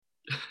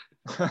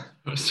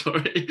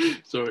Sorry.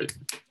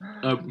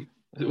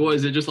 What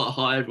is it? Just like,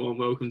 hi everyone,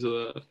 welcome to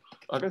the...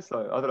 I guess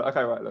so. I don't know.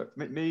 Okay, right. Look,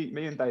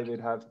 me and David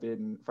have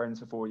been friends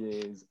for 4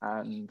 years,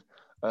 and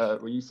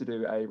we used to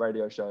do a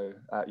radio show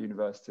at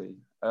university.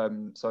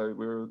 So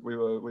we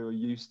were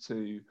used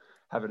to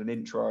having an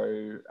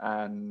intro,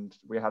 and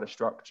we had a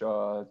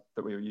structure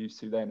that we were used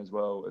to then as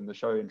well. And the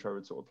show intro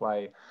would sort of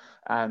play,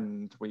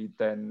 and we'd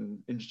then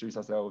introduce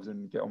ourselves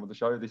and get on with the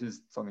show. This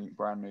is something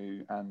brand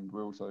new, and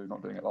we're also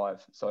not doing it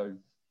live. So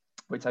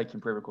we're taking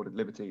pre-recorded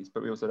liberties,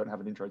 but we also don't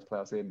have an intro to play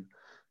us in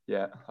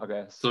yet, I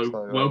guess. So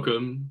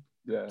welcome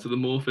to the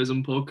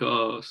Morphism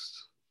Podcast.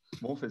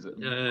 Morphism?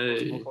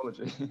 Yay.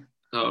 Morphology.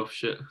 Oh,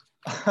 shit.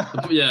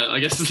 Yeah, I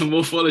guess it's a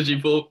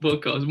Morphology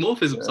Podcast.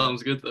 Morphism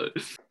sounds good, though.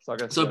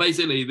 So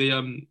basically,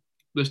 the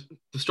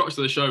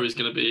structure of the show is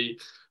going to be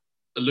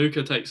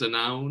Luca takes a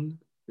noun.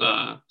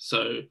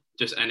 So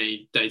just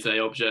any day-to-day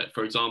object.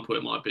 For example,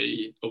 it might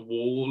be a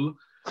wall.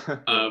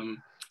 And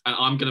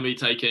I'm going to be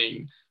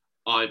taking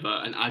either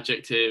an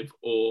adjective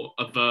or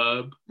a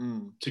verb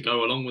to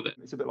go along with it.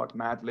 It's a bit like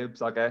Mad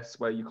Libs, I guess,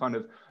 where you kind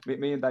of,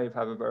 me and Dave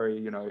have a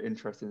very,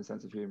 interesting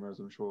sense of humour, as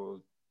I'm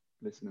sure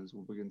listeners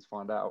will begin to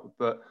find out.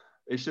 But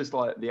it's just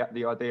like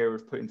the idea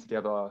of putting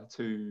together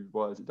two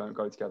words that don't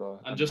go together.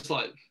 And so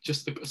let's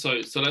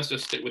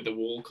just stick with the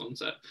wall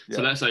concept. Yeah.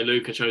 So let's say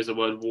Luca chose the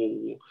word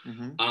wall,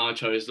 and I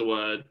chose the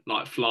word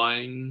like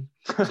flying.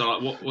 So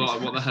like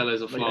what the hell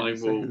is a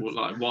flying wall?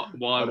 Like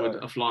why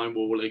would a flying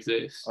wall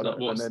exist? Like,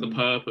 what's the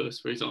purpose,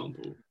 for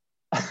example?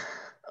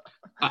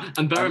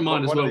 And bear in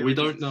mind as well, we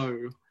don't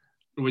know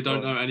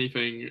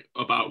anything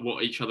about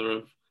what each other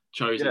have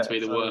chosen to be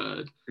the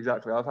word.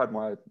 Exactly. I've had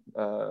my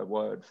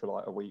word for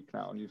like a week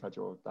now, and you've had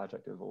your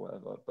adjective or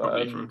whatever. But,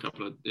 probably for a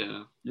couple of,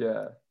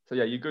 Yeah. So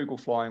yeah, you Google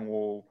flying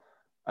wall,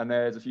 and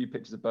there's a few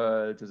pictures of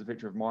birds. There's a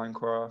picture of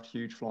Minecraft,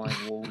 huge flying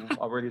wall.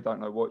 I really don't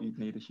know what you'd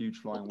need a huge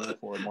flying wall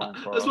for in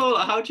Minecraft. As well,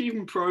 like, how do you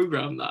even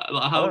program that?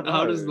 Like,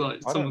 how does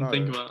like someone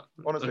think about?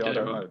 Honestly, I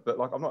don't know. But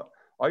like,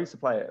 I used to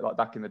play it like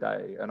back in the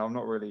day, and I'm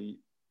not really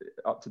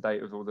up to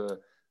date with all the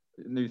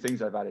new things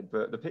they've added,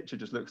 but the picture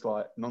just looks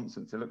like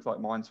nonsense. It looks like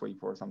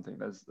Minesweeper or something.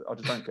 I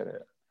just don't get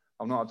it.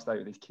 I'm not up to date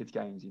with these kids'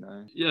 games,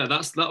 Yeah,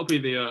 that'll be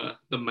the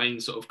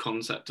main sort of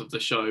concept of the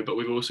show. But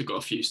we've also got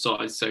a few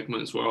side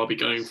segments where I'll be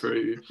going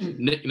through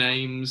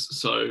nicknames.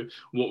 So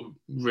what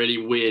really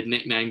weird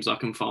nicknames I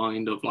can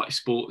find of like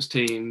sports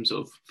teams,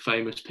 of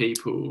famous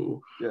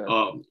people,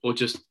 or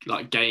just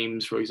like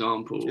games, for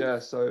example. Yeah.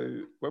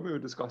 So when we were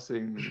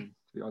discussing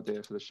the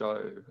idea for the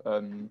show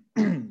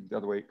the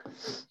other week,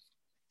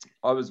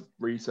 I was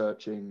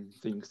researching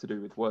things to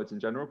do with words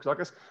in general,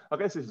 because I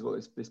guess this is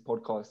what this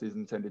podcast is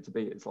intended to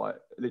be. It's like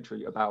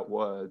literally about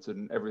words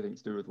and everything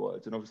to do with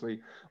words. And obviously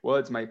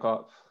words make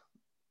up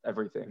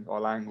everything.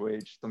 Our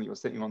language, something you're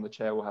sitting on the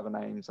chair will have a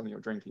name, something you're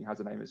drinking has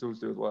a name. It's all to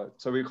do with words.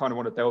 So we kind of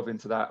want to delve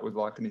into that with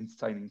like an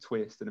entertaining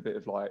twist and a bit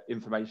of like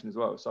information as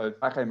well. So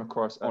I came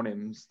across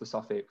onyms, the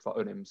suffix like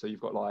onym. So you've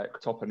got like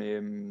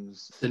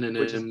toponyms.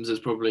 Synonyms is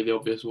probably the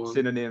obvious one.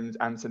 Synonyms,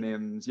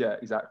 antonyms, yeah,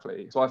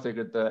 exactly. So I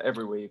figured that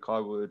every week I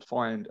would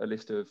find a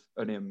list of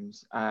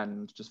onyms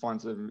and just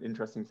find some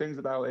interesting things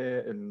about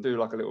it and do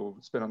like a little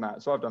spin on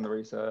that. So I've done the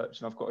research,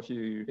 and I've got a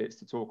few bits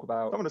to talk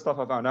about. Some of the stuff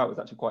I found out was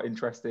actually quite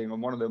interesting,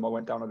 and one of them I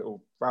went down a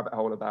little rabbit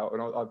hole about,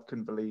 and I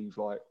couldn't believe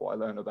like what I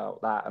learned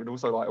about that, and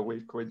also like a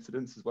weird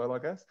coincidence as well, I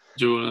guess.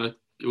 Do you want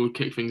to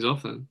kick things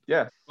off then?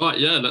 Yeah. Right.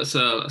 Yeah. Let's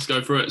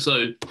go through it.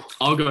 So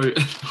I'll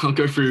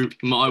go through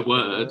my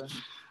word,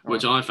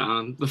 which I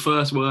found. The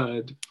first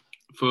word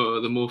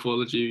for the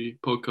Morphology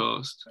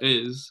Podcast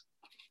is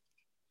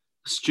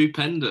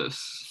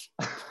stupendous.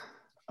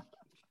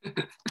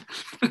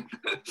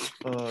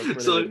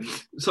 So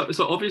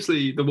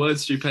obviously the word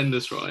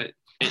stupendous, right?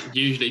 It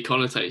usually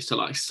connotates to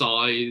like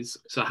size,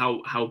 so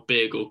how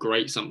big or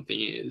great something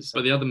is.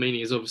 But the other meaning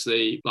is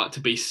obviously like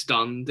to be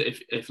stunned.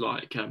 If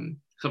like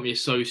something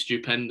is so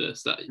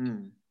stupendous that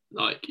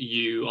like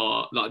you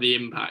are, like the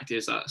impact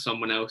is that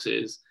someone else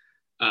is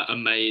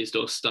amazed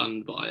or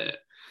stunned by it.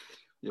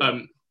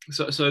 Yeah.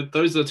 So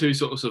those are the two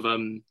sorts of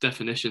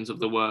definitions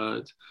of the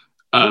word.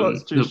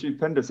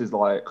 Stupendous is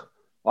like,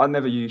 I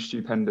never use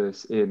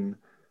stupendous in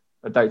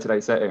a day-to-day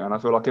setting, and I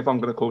feel like if I'm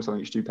going to call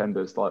something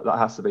stupendous, like that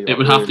has to be like, it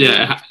would have to,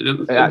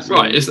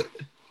 right. It's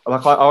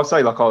like I'll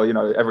say like, oh,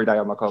 every day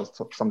I'm like, oh,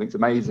 something's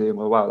amazing,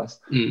 or wow,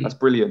 that's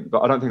brilliant,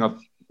 but I don't think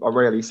I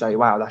rarely say,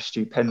 wow, that's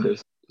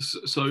stupendous.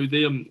 So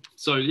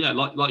yeah,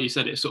 like you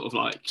said, it's sort of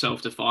like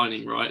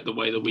self-defining, right? The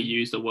way that we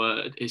use the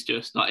word is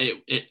just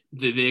like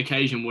the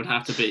occasion would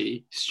have to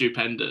be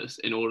stupendous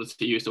in order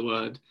to use the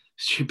word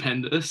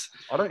stupendous.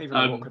 I don't even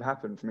know what could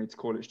happen for me to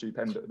call it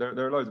stupendous.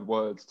 There are loads of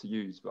words to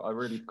use, but I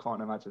really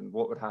can't imagine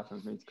what would happen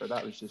for me to go,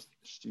 that was just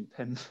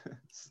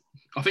stupendous.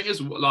 I think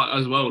it's like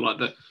as well, like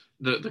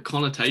the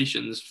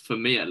connotations for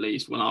me, at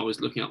least when I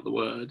was looking up the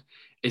word,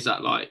 is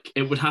that like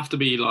it would have to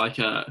be like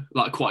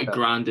quite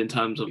grand in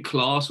terms of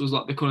class was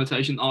like the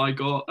connotation I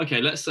got. Okay,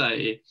 let's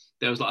say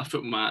there was like a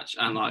football match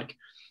and like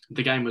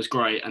the game was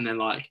great, and then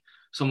like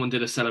someone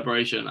did a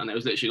celebration and it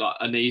was literally like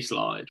a knee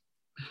slide.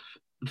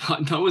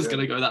 like no one's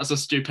gonna go, that's a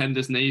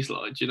stupendous knee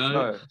slide, you know?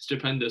 No.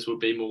 Stupendous would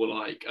be more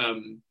like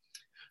the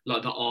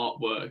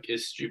artwork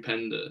is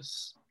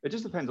stupendous. It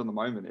just depends on the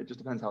moment. It just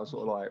depends how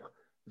sort of like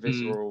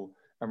visceral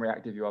and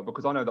reactive you are,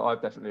 because I know that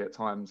I've definitely at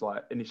times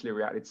like initially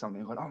reacted to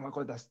something like, oh my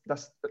god,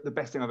 that's the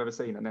best thing I've ever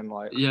seen, and then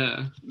like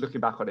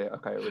looking back on it,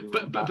 okay, it really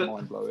wasn't that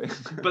mind blowing.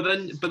 but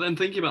then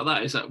thinking about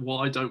that is like,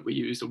 why don't we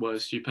use the word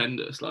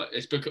stupendous? Like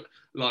it's because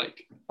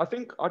like I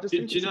think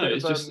it's you know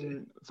it's just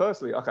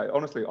firstly, okay,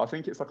 honestly I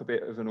think it's like a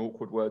bit of an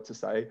awkward word to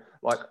say,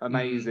 like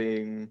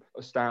amazing,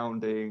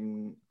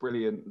 astounding,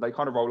 brilliant, they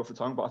kind of roll off the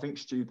tongue, but I think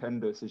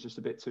stupendous is just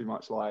a bit too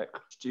much like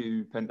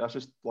stupendous. That's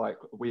just like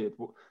weird.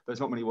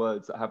 There's not many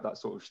words that have that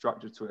sort of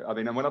structure to it. I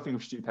mean, and when I think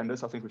of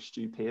stupendous, I think of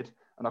stupid,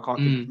 and I can't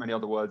think of many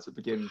other words that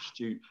begin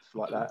stup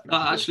like that.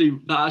 That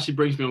actually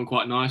brings me on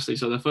quite nicely.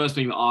 So the first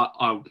thing that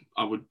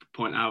I would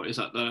point out is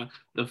that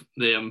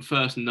the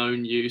first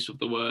known use of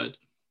the word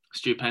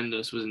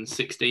stupendous was in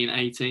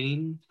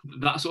 1618.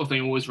 That sort of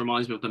thing always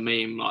reminds me of the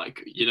meme,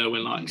 like, you know,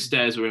 when like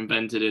stairs were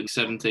invented in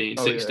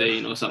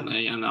 1716 or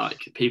something, and like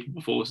people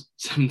before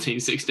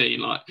 1716,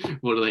 like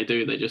what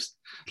do? They just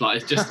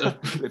like, it's just a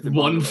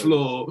one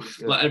floor,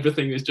 like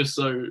everything is just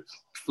so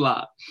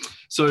flat.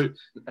 So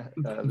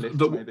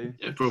maybe.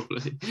 Yeah,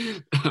 probably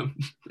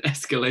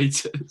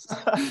escalators.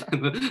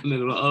 and then they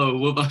were like, oh,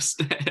 what about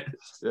stairs?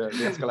 Yeah,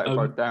 the escalator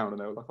broke down and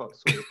they were like, oh,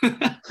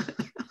 sorry.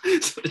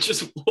 So I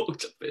just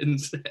walked up it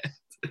instead.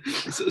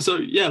 So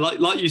yeah,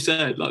 like you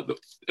said, like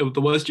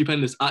the word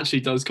stupendous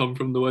actually does come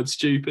from the word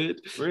stupid.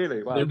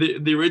 Really? Wow.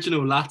 The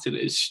original Latin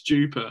is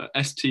stupor,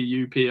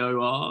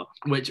 stupor,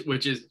 which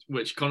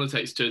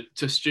connotates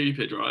to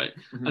stupid, right?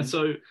 Mm-hmm. And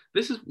so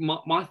this is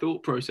my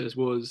thought process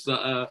was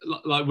that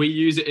like we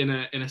use it in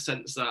a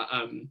sense that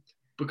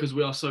because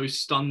we are so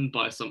stunned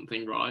by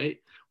something, right?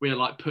 We are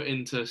like put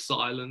into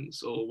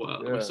silence, or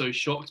we're so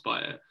shocked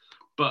by it.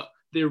 But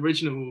the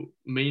original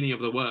meaning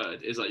of the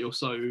word is that you're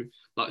so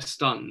like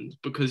stunned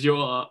because you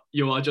are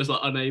just like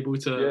unable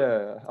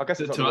to I guess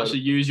to actually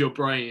use your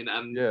brain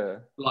and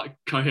like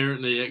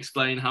coherently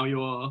explain how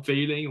you are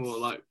feeling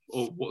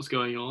or what's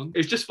going on.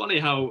 It's just funny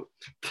how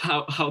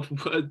the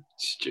word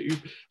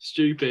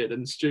stupid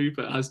and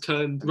stupor has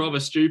turned rather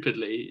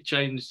stupidly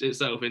changed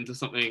itself into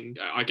something,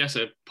 I guess,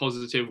 a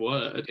positive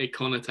word. It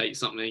connotates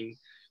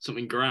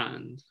something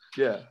grand.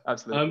 Yeah,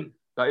 absolutely.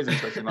 That is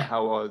interesting, like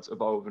how words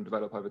evolve and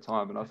develop over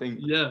time, and I think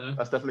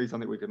that's definitely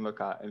something we can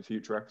look at in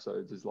future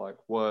episodes, is like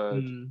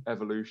word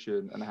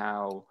evolution and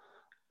how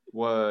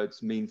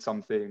words mean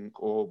something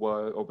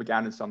or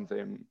began as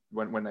something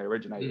when they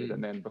originated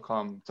and then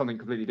become something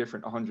completely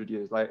different 100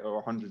 years later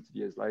or hundreds of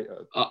years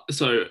later.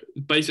 So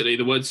basically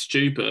the word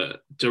stupor,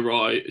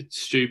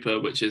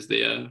 which is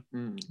the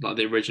like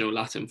the original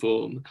Latin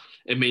form,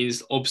 it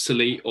means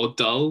obsolete or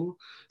dull.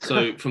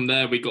 So from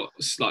there we got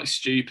like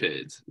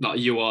stupid, like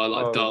you are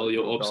like dull,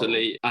 you're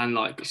obsolete, and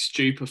like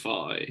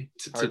stupefy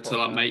to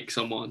like make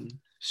someone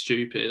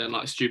stupid, and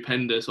like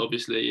stupendous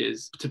obviously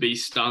is to be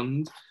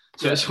stunned.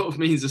 So it sort of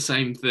means the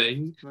same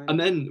thing. Right. And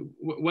then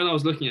when I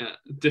was looking at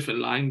different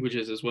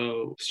languages as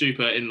well,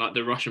 stupor in like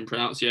the Russian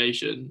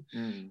pronunciation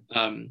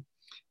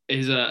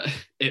is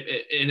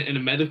in a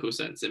medical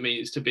sense, it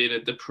means to be in a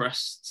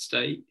depressed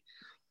state.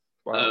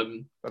 Wow.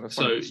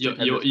 So you're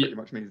pretty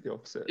much means the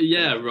opposite.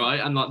 Yeah, right.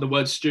 And like the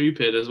word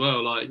stupid as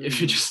well, like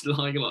if you're just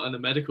lying like on a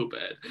medical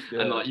bed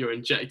and like you're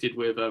injected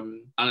with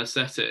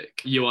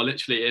anesthetic, you are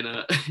literally in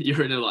a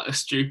like a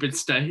stupid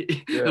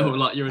state or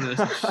like you're in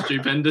a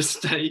stupendous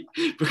state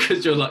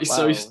because you're like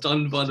so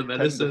stunned by the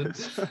medicine.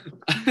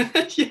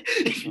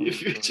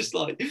 If you're just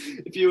like,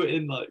 if you were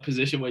in like a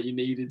position where you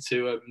needed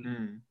to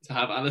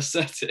have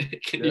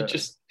anesthetic and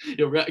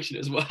your reaction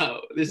is,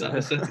 wow, this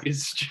anesthetic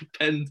is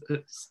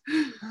stupendous.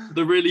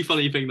 The really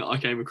funny thing that I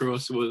came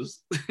across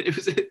was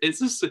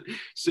it's a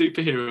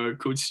superhero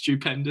called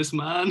Stupendous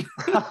Man.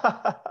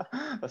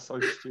 That's so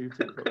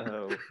stupid. What the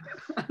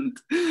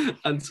hell?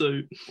 And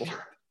so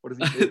what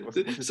does he do? What's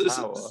his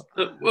power?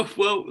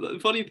 Well, the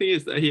funny thing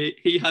is that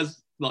he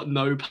has like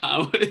no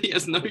power. He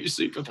has no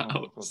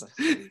superpowers.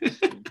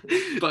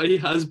 But he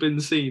has been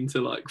seen to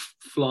like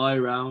fly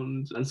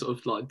around and sort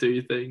of like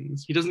do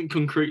things. He doesn't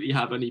concretely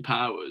have any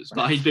powers,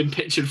 but he's been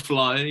pictured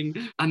flying.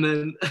 And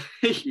then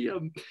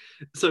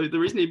so the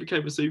reason he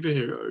became a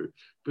superhero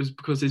was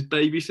because his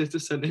babysitter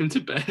sent him to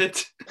bed.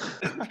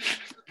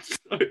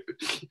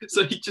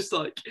 so he just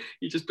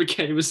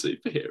became a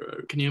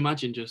superhero. Can you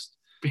imagine just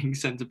being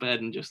sent to bed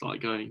and just like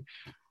going,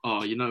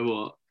 oh, you know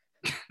what?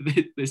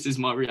 This is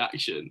my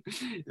reaction.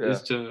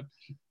 Is to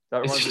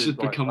that reminds me of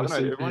like, I don't know,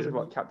 it reminds me of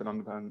like Captain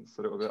Underpants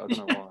a little bit. I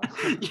don't know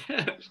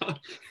why.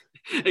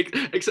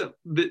 Except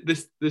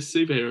this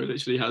superhero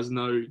literally has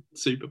no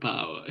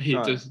superpower.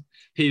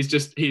 He's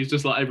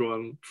just like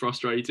everyone,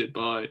 frustrated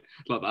by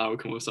like the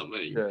outcome of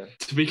something.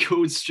 To be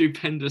called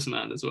Stupendous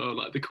Man as well,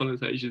 like the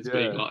connotations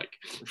being like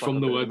it's from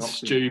like the word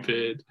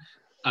stupid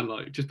and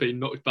like just being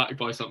knocked back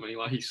by something,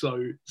 like he's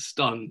so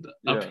stunned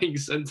at being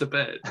sent to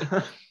bed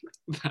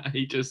that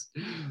he just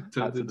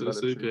turns into a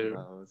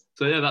superhero.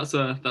 So yeah,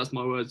 that's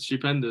my word,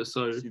 stupendous.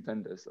 So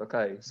stupendous.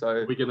 Okay,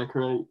 so we're gonna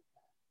create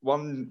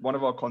one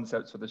of our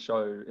concepts for the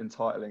show,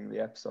 entitling the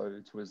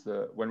episodes, was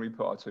that when we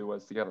put our two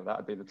words together, that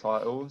would be the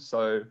title.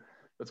 So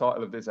the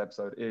title of this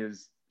episode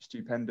is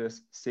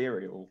Stupendous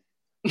Cereal.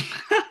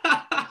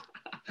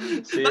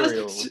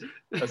 Cereal,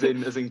 as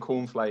in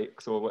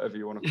cornflakes or whatever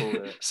you want to call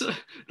it. So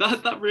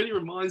that really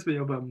reminds me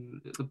of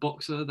the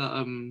boxer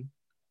that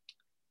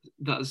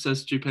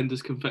says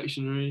Stupendous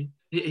Confectionery.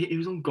 He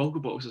was on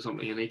Gogglebox or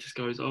something, and he just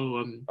goes,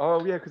 "Oh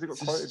yeah, because it got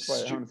quoted by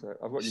it, hasn't it?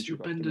 I've got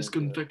Stupendous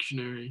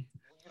Confectionery."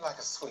 Would you like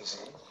a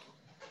sweetie?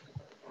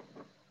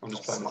 I'm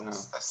just playing it now.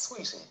 A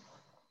sweetie.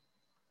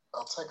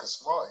 I'll take a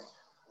why.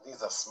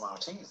 These are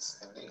Smarties,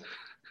 indeed.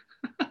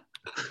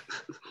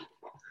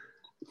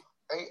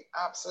 A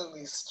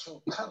absolutely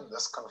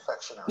stupendous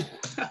confectionery.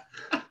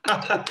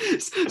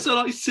 So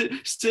like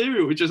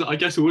cereal, which is, I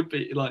guess it would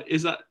be like,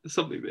 is that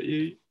something that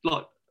you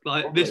like?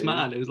 Like Probably. This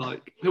man is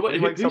like, when he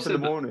wakes up in the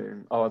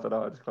morning. Oh, I don't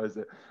know. I just closed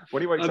it.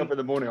 When he wakes up in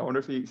the morning, I wonder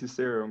if he eats his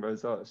cereal and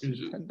goes, "Oh,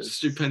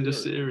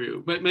 stupendous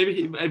cereal."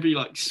 Maybe every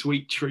like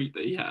sweet treat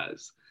that he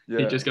has,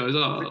 he just goes,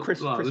 "Oh,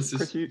 Chris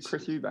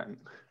Eubank."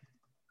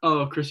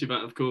 Oh, Chris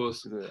Eubank, of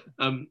course.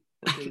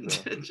 He's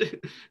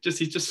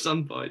just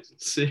sunbite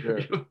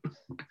cereal.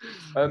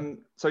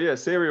 So yeah,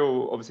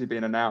 cereal obviously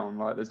being a noun,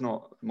 like there's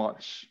not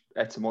much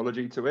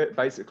etymology to it.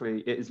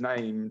 Basically, it is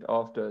named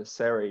after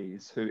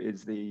Ceres, who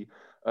is the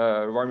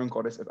Roman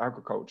goddess of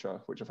agriculture,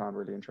 which I found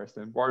really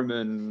interesting.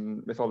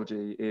 Roman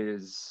mythology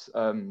is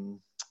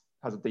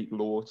has a deep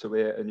lore to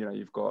it, and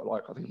you've got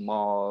like I think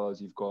Mars,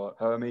 you've got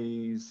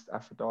Hermes,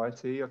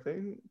 Aphrodite, I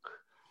think.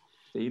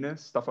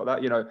 Venus, stuff like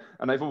that,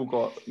 and they've all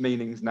got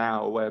meanings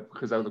now where,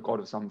 because they're the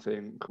god of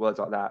something, words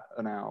like that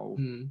are now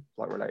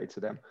like related to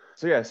them.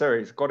 So yeah,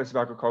 Ceres, goddess of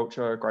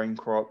agriculture, grain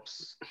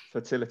crops,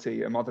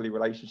 fertility and motherly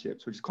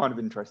relationships, which is kind of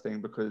interesting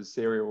because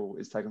cereal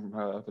is taken from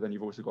her, but then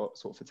you've also got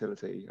sort of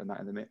fertility and that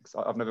in the mix.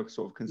 I've never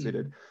sort of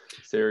considered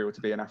cereal to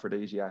be an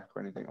aphrodisiac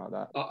or anything like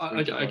that.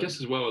 I guess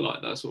as well,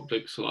 like that sort of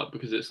big, so like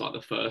because it's like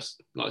the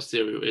first, like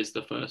cereal is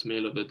the first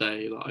meal of the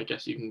day, like I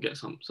guess you can get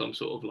some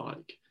sort of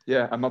like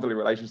and motherly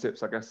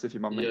relationships, I guess. If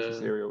your mum makes you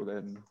cereal,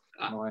 then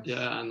nice.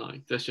 Yeah, and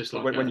like there's just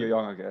like when you're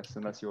young, I guess,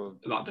 unless you're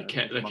like the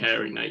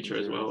caring nature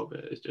as well of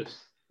it. It's just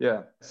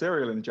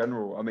cereal in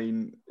general. I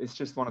mean, it's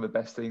just one of the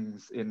best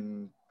things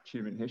in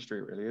human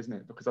history, really, isn't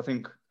it? Because I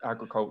think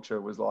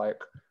agriculture was like,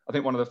 I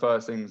think one of the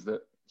first things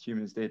that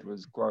humans did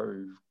was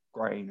grow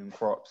grain and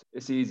crops.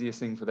 It's the easiest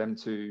thing for them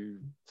to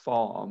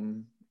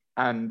farm,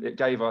 and it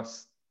gave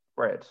us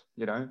bread,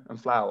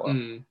 and flour.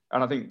 And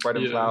I think bread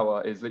and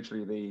flour is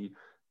literally the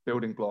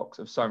building blocks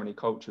of so many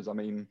cultures. I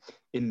mean,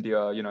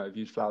 India, have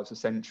used flour for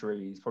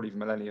centuries, probably even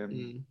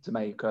millennium, to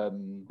make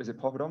is it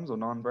poppadoms or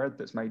naan bread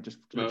that's made just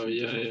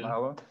literally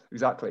flour?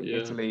 Exactly.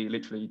 Italy,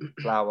 literally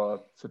flour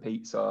for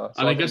pizza.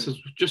 So I guess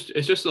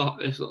it's just like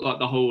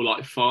the whole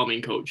like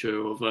farming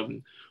culture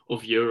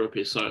of Europe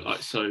is so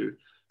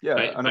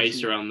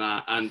based around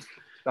that, and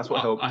that's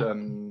what helped.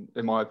 In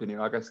my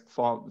opinion, I guess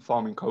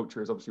farming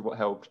culture is obviously what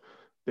helped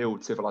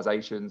build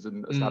civilizations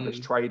and establish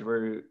trade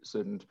routes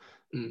and.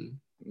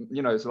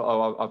 It's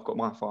like, I've got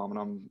my farm and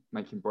I'm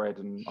making bread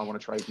and I want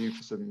to trade you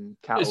for some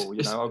cattle,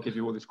 I'll give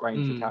you all this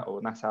grain for cattle,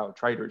 and that's how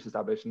trade routes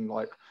established and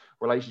like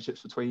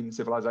relationships between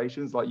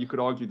civilizations. Like you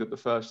could argue that the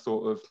first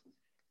sort of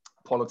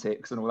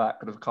politics and all that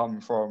could have come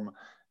from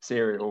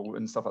cereal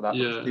and stuff like that,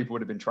 because people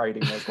would have been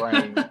trading their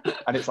grain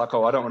and it's like,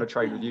 I don't want to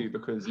trade with you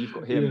because you've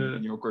got him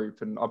in your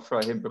group and I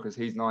prefer him because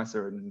he's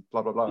nicer and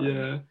blah blah blah.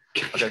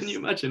 Can you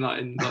imagine like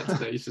in like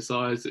today's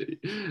society,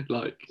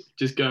 like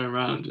just going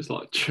around just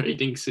like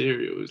trading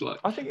cereals? Like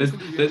I think it's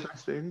really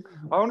interesting.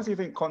 I honestly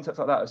think concepts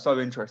like that are so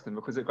interesting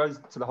because it goes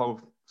to the whole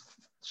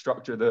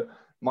structure that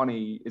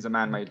money is a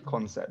man-made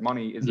concept.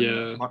 Money isn't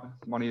real,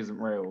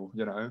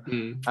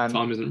 and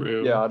time isn't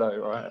real. Yeah, I know,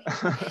 right?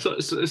 so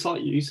it's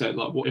like you said,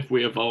 like what if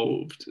we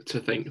evolved to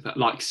think that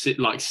like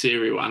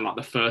cereal and like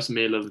the first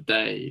meal of the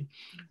day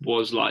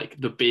was like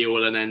the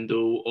be-all and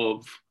end-all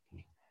of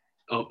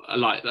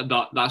like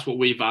that's what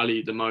we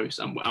valued the most,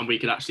 and we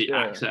could actually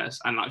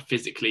access and like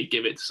physically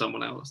give it to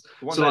someone else.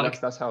 One day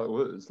that's how it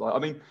was. Like, I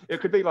mean,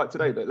 it could be like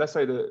today that let's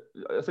say that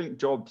I think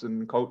jobs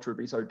and culture would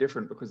be so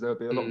different because there'll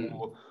be a lot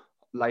more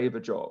labor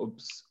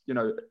jobs.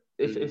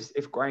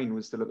 If grain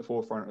was still at the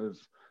forefront of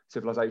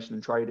civilization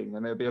and trading,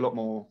 then there'd be a lot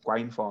more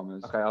grain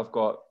farmers. Okay, I've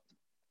got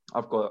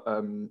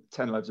 10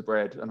 loaves of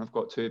bread and I've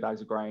got 2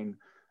 bags of grain,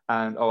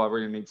 and I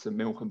really need some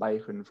milk and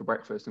bacon for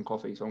breakfast and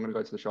coffee, so I'm going to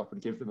go to the shop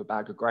and give them a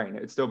bag of grain.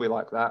 It'd still be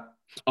like that.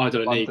 I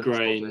don't need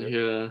grain.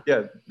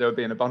 Yeah, there would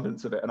be an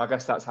abundance of it, and I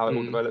guess that's how it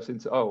all develops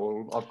into,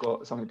 I've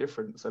got something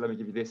different, so let me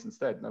give you this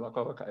instead. And they're like,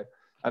 okay.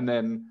 And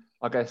then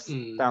I guess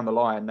down the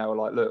line they were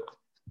like, look,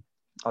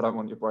 I don't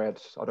want your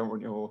bread, I don't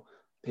want your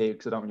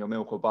pigs, I don't want your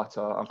milk or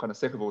butter, I'm kind of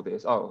sick of all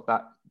this.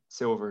 That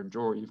silver and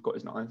jewelry you've got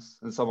is nice.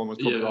 And someone was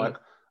probably like,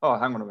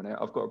 hang on a minute,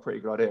 I've got a pretty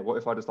good idea. What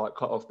if I just like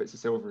cut off bits of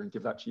silver and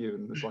give that to you,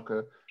 and there's like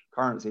a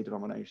currency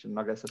denomination?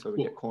 I guess that's where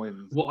we get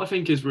coins. What I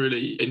think is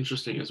really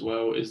interesting as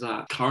well is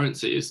that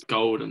currency is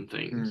gold and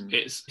things.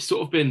 It's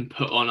sort of been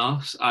put on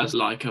us as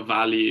like a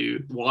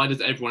value. Why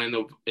does everyone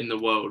in the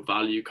world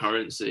value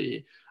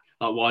currency?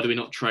 Like, why do we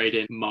not trade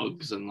in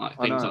mugs and like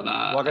things like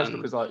that? Well, I guess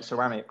because like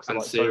ceramics are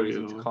like so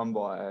easy to come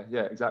by.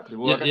 Yeah, exactly.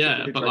 Well,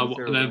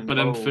 but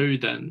then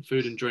food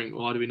and drink.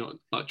 Why do we not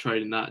like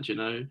trade in that? Do you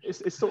know?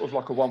 It's sort of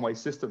like a one-way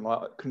system.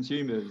 Like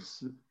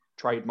consumers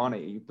trade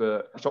money,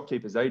 but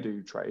shopkeepers, they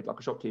do trade. Like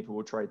a shopkeeper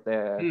will trade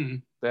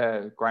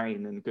their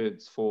grain and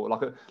goods for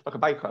like a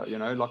baker, you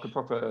know, like a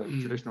proper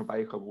traditional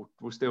baker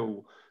will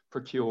still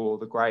procure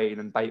the grain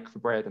and bake the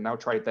bread, and they'll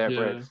trade their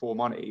bread for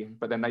money,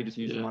 but then they just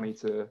use the money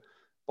to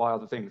buy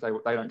other things.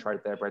 They don't trade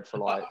their bread for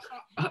like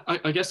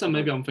I guess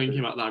maybe I'm thinking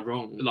about that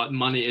wrong. Like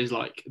money is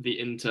like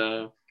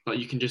like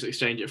you can just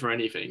exchange it for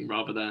anything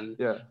rather than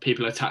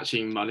people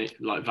attaching money,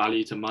 like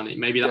value to money.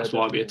 Maybe that's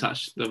why we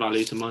attach the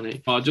value to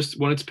money. I just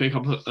wanted to pick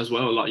up as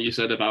well, like you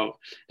said about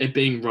it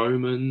being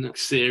Roman.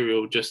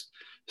 Cereal just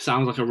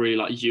sounds like a really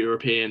like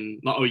European,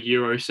 like a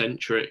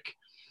Eurocentric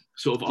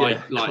sort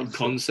of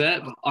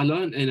concept. I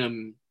learned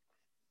in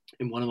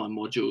one of my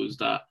modules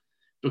that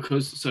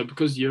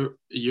because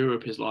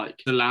Europe is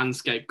like the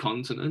landscape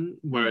continent,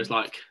 whereas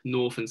like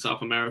North and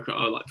South America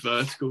are like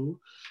vertical.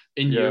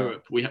 In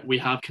Europe, we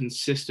have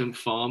consistent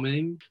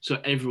farming,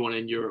 so everyone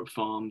in Europe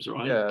farms,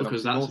 right? Yeah,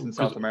 because that's North and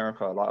South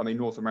America. Like, I mean,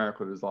 North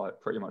America was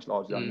like pretty much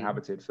largely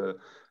uninhabited for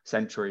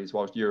centuries,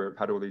 whilst Europe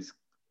had all these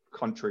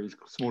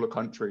smaller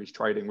countries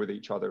trading with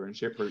each other and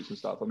ship routes and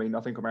stuff. I mean,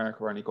 I think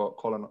America only got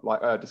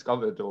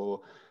discovered,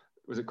 or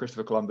was it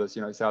Christopher Columbus?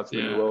 You know, sailed to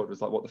the New World was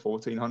like what, the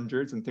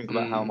 1400s, and think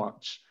about how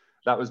much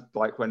that was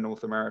like when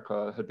North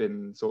America had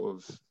been sort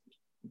of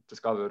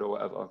discovered or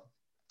whatever.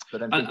 But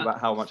then think about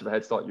how much of a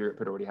head start Europe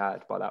had already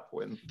had by that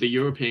point. The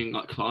European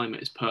like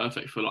climate is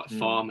perfect for like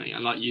farming,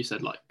 and like you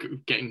said, like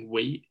getting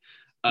wheat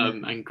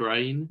and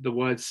grain. The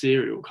word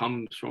cereal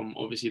comes from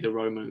obviously the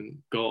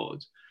Roman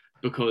god,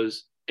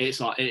 because it's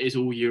like it is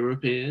all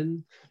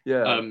European.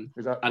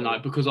 Exactly. And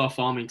like because our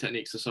farming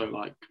techniques are so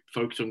like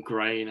focused on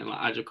grain and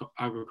like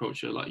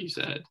agriculture, like you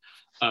said,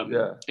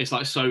 it's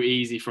like so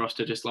easy for us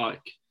to just like,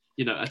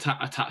 you know,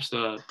 attach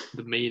the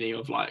meaning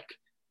of like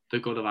the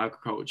god of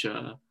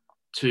agriculture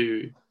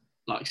to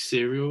like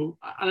cereal.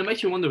 And it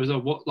makes you wonder as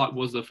well, what like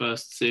was the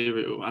first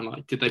cereal, and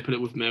like did they put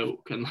it with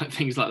milk and like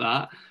things like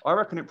that? I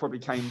reckon it probably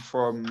came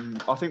from,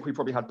 I think we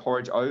probably had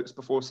porridge oats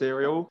before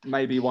cereal.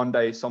 Maybe one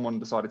day someone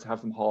decided to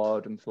have them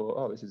hard and thought,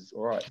 oh, this is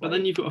all right. But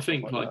then you've got to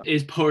think like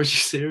is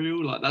porridge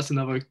cereal? Like that's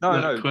another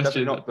no, question.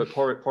 Definitely not. But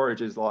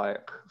porridge is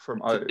like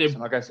from oats,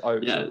 and I guess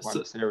oats are kind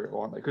of cereal,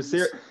 aren't they? Because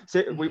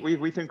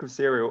we think of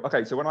cereal.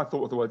 Okay, so when I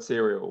thought of the word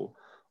cereal,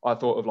 I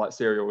thought of like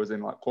cereal as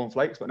in like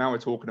cornflakes, but now we're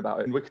talking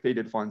about it. And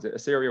Wikipedia defines it: a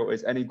cereal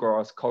is any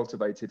grass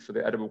cultivated for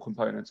the edible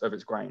components of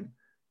its grain.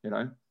 You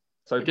know,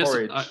 so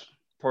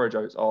porridge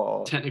oats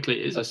are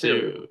technically is a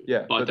cereal.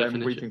 Yeah, but definition.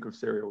 then we think of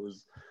cereal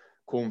as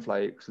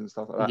cornflakes and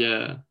stuff like that.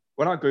 Yeah.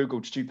 When I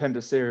googled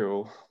Stupendous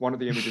cereal, one of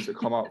the images that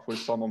come up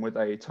was someone with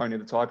a Tony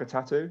the Tiger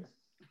tattoo,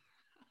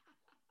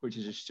 which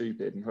is just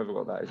stupid, and whoever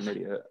got that is an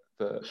idiot.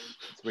 But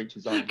to each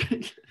his own.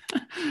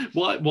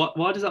 Why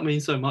does that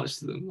mean so much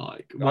to them?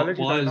 Like, why has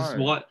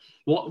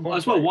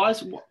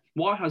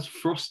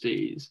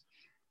Frosties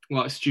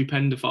like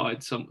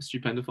stupendified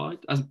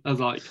as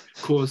like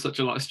caused such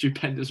a like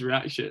stupendous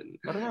reaction?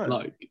 I don't know.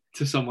 Like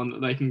to someone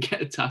that they can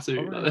get a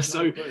tattoo. Like, they're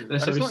so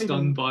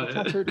stunned by it.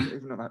 The tattoo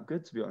isn't even that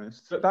good, to be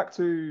honest. But back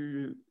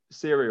to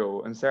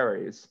cereal and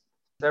Ceres.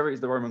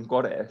 Ceres, the Roman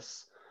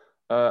goddess.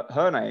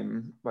 Her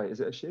name, wait,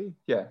 is it a she?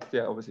 Yeah,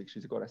 obviously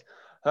she's a goddess.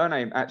 Her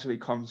name actually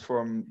comes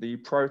from the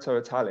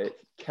Proto-Italic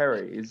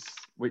keres,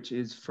 which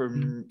is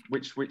from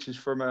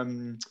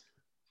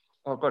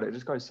oh god, it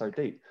just goes so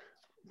deep.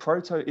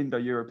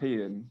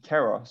 Proto-Indo-European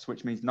keros,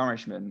 which means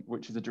nourishment,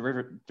 which is a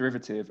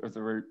derivative of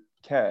the root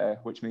care,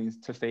 which means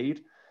to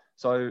feed.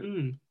 So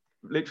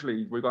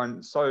literally, we're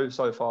going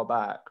so far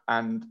back,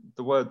 and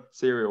the word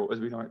cereal, as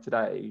we know it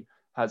today,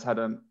 has had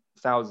a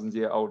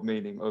thousands-year-old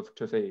meaning of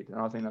to feed, and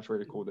I think that's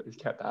really cool that it's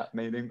kept that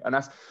meaning. And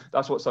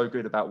that's what's so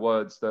good about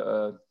words that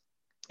are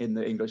in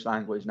the English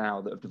language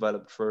now that have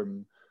developed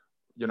from,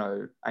 you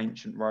know,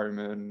 ancient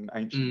Roman,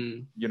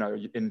 you know,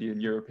 Indian,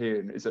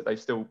 European, is that they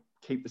still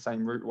keep the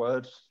same root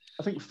word.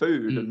 I think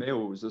food and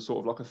meals are sort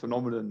of like a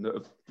phenomenon that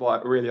have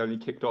like really only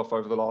kicked off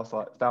over the last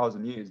like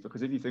 1,000 years,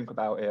 because if you think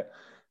about it,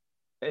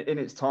 in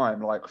its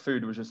time, like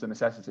food was just a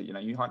necessity. You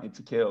know, you hunted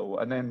to kill,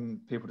 and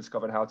then people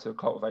discovered how to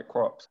cultivate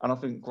crops. And I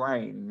think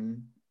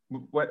grain,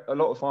 a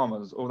lot of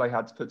farmers, all they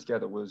had to put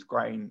together was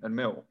grain and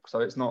milk. So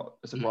it's not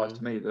a surprise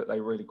to me that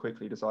they really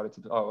quickly decided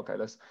to, oh, okay,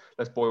 let's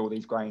boil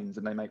these grains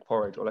and they make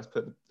porridge, or let's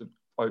put the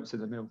oats in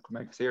the milk and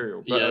make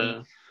cereal.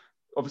 But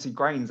obviously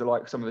grains are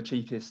like some of the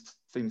cheapest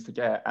things to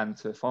get and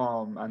to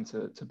farm and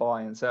to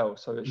buy and sell.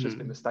 So it's just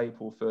been the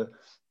staple for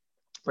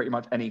pretty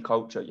much any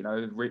culture, you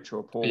know, rich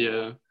or poor.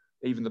 Yeah.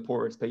 Even the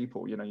poorest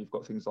people, you know, you've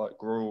got things like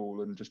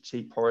gruel and just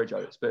cheap porridge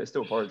oats, but it's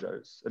still porridge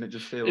oats, and it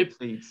just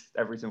feeds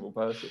every single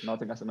person. And I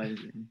think that's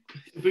amazing.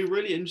 It'd be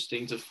really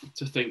interesting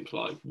to think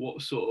like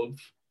what sort of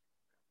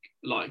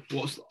like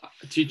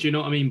do you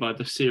know what I mean by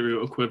the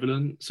cereal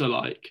equivalent? So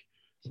like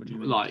What do you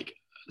mean? like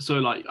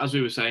as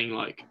we were saying,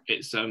 like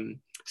it's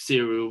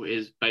cereal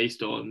is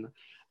based on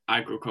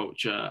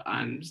agriculture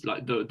and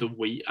like the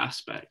wheat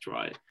aspect,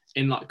 right?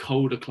 In like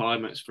colder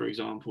climates, for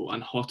example,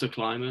 and hotter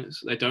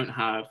climates, they don't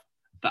have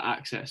the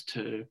access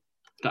to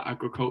the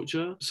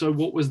agriculture. So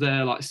what was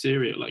their like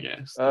cereal, I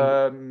guess?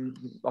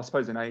 I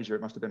suppose in Asia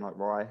it must have been like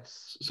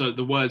rice. So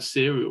the word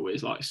cereal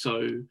is like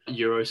so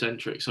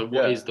Eurocentric. So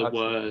what is the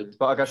word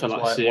but I guess for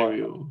that's like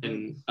cereal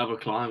in other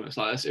climates?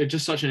 Like it's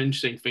just such an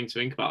interesting thing to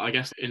think about. I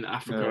guess in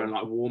Africa and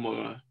like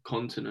warmer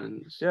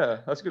continents.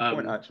 Yeah, that's a good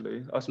point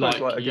actually. I suppose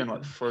like again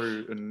like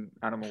fruit and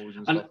animals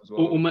and stuff as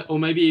well. Or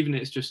maybe even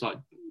it's just like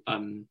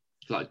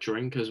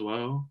drink as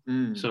well.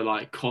 So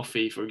like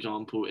coffee, for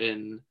example,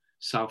 in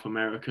South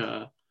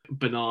America,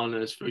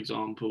 bananas, for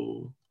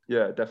example.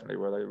 Yeah, definitely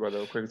where they were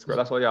quickest to grow.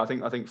 That's why I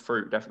think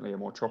fruit definitely a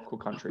more tropical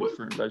country, fruit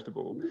and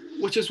vegetable.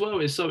 Which as well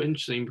is so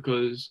interesting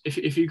because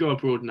if you go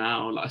abroad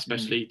now, like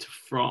especially to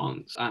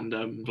France and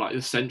like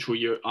the Central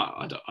Europe,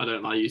 I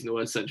don't like using the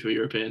word Central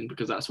European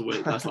because that's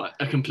like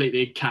a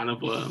completely can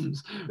of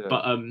worms. Yeah.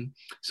 But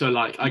so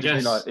like I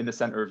guess mean, like in the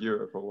center of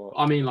Europe or what?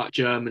 I mean like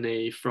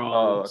Germany,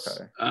 France,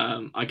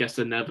 I guess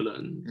the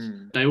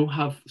Netherlands. They all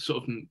have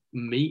sort of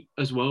meat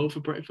as well for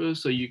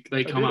breakfast. So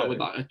they come out with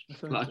like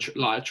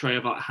a tray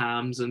of like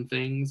hams and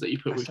things that you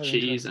put with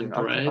cheese and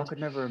bread. I could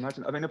never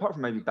imagine. I mean, apart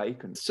from maybe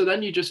bacon. So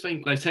then you just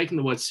think they've taken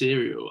the word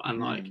cereal and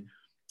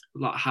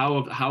like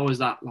how has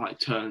that like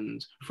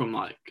turned from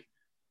like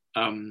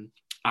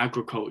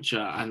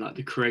agriculture and like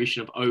the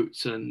creation of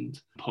oats and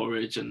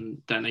porridge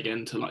and then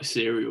again to like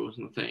cereals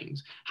and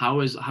things. How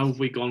have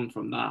we gone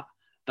from that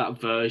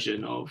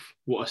version of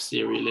what a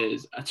cereal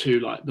is to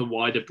like the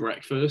wider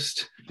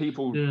breakfast?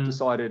 People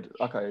decided,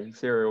 okay,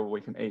 cereal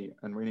we can eat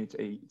and we need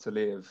to eat to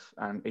live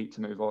and eat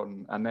to move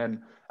on. And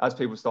then as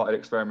people started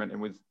experimenting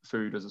with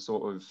food as a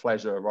sort of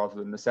pleasure rather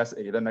than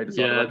necessity, then they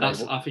decided,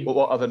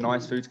 what other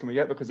nice foods can we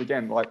get? Because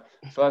again, like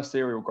first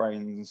cereal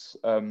grains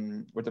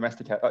were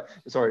domesticated.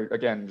 Sorry,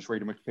 again, just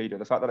reading Wikipedia.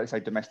 The fact that they say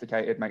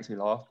domesticated makes me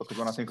laugh because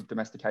when I think of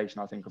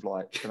domestication, I think of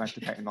like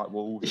domesticating like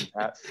wolves and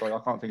cats. So I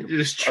can't think of... You're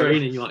just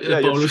training like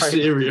a bowl of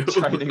cereal.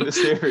 Training the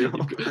cereal.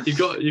 You've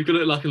got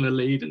it like in the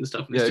lead and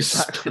stuff. And it's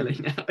just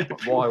spilling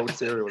out. Wild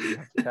cereal that you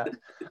have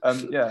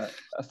to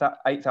catch.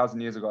 8,000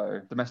 years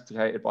ago,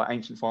 domesticated by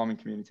ancient farming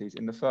communities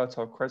in the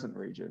Fertile Crescent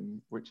region,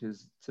 which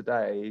is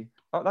today.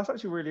 Oh, that's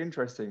actually really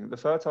interesting. The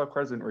Fertile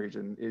Crescent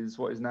region is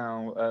what is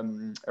now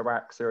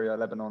Iraq, Syria,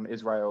 Lebanon,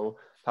 Israel,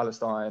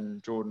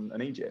 Palestine, Jordan,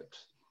 and Egypt.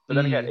 But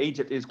then again,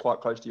 Egypt is quite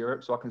close to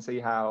Europe, so I can see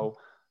how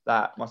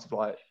that must have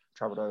like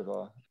travelled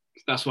over.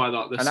 That's why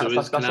like the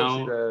Suez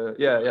Canal,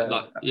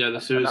 the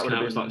Suez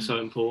Canal is like so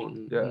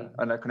important. Yeah,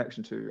 and a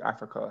connection to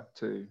Africa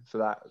too for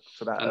that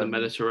and the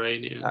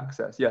Mediterranean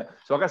access. Yeah,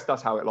 so I guess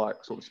that's how it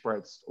like sort of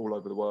spreads all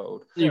over the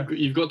world.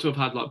 You've got to have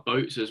had like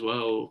boats as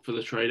well for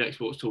the trade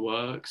exports to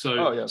work.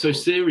 So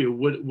cereal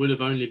would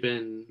have only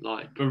been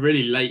like a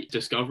really late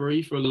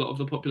discovery for a lot of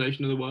the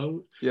population of the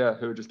world. Yeah,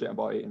 who are just getting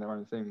by eating their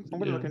own things. I'm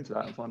going to look into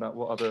that and find out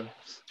what other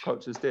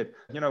cultures did.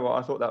 You know what?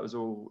 I thought that was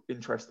all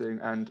interesting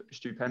and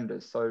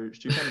stupendous. So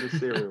stupendous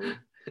cereal.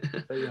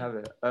 There you have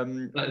it.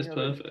 That is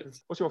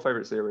perfect. What's your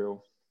favourite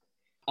cereal?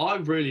 I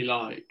really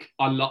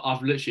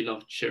I've literally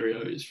loved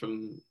Cheerios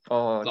from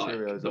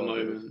Cheerios the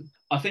moment.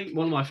 I think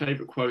one of my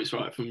favourite quotes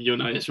from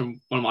it's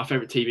from one of my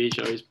favourite TV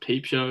shows,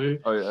 Peep Show.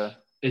 Oh yeah.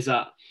 Is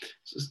that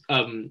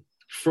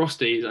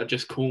Frosties are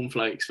just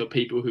cornflakes for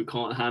people who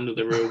can't handle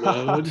the real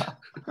world.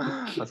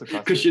 That's a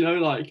classic. Because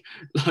like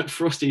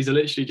Frosties are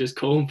literally just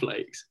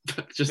cornflakes,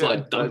 just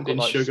like dunked in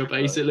sugar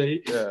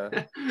basically. Yeah.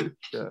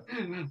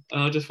 And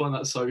I just find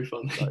that so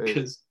funny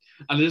because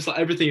just like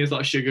everything is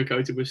like sugar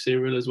coated with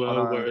cereal as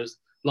well. Whereas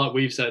like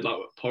we've said, like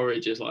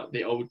porridge is like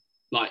the old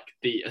like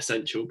the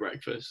essential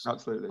breakfast.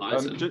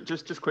 Absolutely.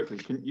 Just quickly,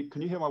 can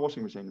you hear my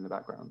washing machine in the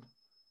background?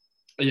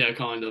 Yeah,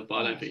 kind of, but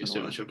I don't think it's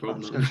too much of a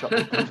problem. I'm just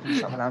going to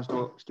shut my lounge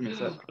door. Just give me a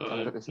sec.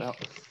 I'll get this out.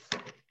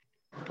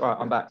 Right,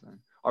 I'm back.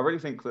 I really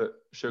think that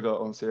sugar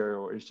on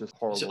cereal is just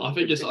horrible. I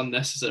think it's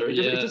unnecessary.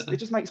 It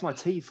just makes my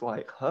teeth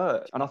like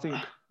hurt. And I think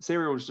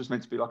cereal is just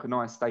meant to be like a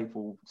nice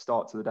staple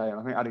start to the day. And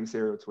I think adding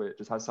cereal to it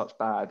just has such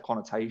bad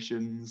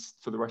connotations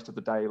for the rest of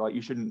the day. Like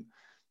you shouldn't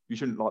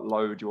like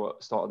load your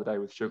start of the day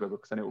with sugar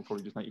because then it will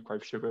probably just make you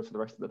crave sugar for the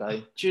rest of the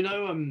day. Do you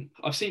know,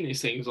 I've seen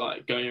these things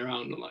like going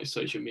around on like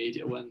social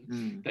media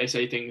when they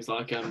say things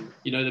like,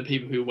 the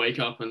people who wake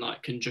up and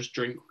like can just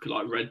drink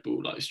like Red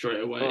Bull like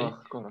straight away. Oh,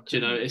 God, do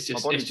you know, it's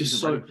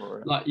just so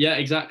like, yeah,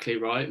 exactly,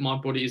 right? My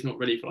body is not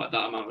ready for like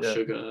that amount of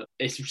sugar.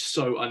 It's just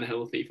so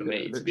unhealthy for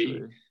me to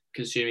be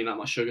consuming that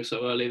much sugar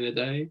so early in the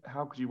day.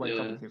 How could you wake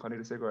up and think I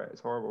need a cigarette?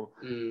 It's horrible.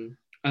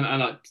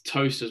 And like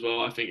toast as well,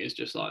 I think is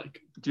just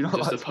like do you not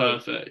just like the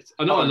perfect.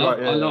 I know,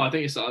 I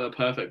think it's like the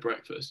perfect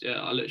breakfast.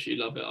 Yeah, I literally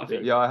love it. I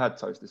think. Yeah, I had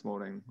toast this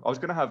morning. I was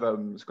gonna have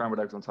scrambled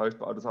eggs on toast,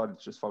 but I decided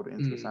to just fold it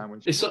into the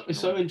sandwich. It's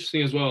so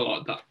interesting as well,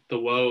 like that the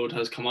world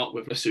has come up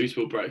with a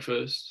suitable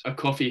breakfast, a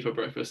coffee for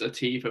breakfast, a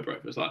tea for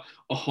breakfast, like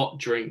a hot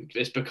drink.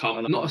 It's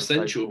become not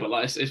essential, but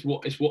like it's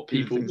what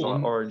people want.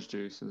 Like orange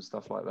juice and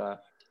stuff like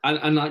that.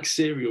 And like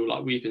cereal,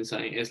 like we've been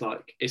saying, is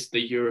like it's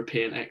the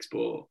European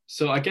export.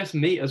 So I guess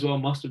meat as well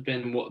must have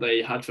been what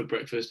they had for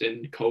breakfast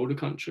in colder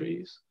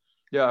countries.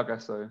 Yeah, I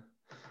guess so.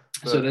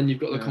 So But, then you've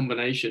got the yeah.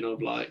 combination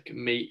of like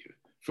meat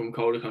from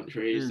colder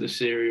countries, the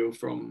cereal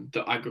from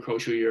the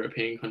agricultural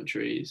European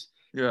countries,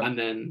 Yeah. and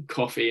then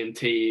coffee and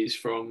teas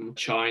from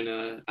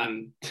China,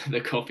 and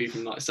the coffee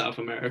from like South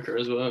America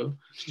as well.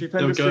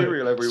 Stupendous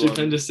cereal, everyone.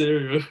 Stupendous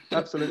cereal.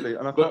 Absolutely.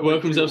 And I can't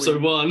welcome to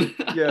episode 1.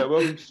 Yeah,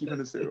 welcome to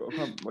Stupendous cereal. I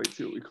can't wait to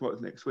see what we come up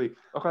with next week.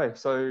 Okay,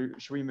 so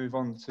should we move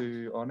on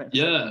to our next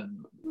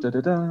section?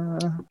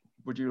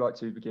 Would you like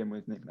to begin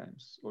with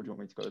nicknames, or do you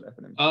want me to go with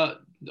eponyms? I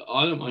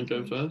don't mind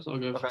going first. I'll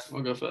go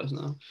first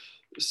now.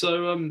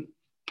 So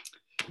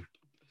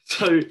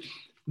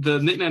the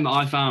nickname that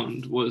I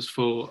found was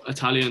for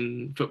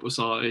Italian football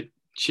side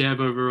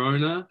Chievo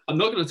Verona. I'm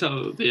not going to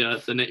tell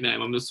the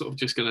nickname. I'm just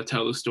going to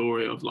tell the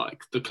story of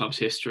like the club's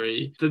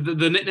history. The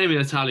nickname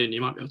in Italian, you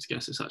might be able to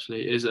guess this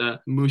actually, is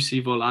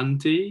Musi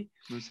Volanti.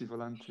 Musi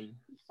Volanti.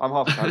 I'm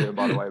half Italian,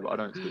 by the way, but I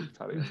don't speak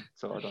Italian,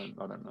 so I don't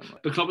know much.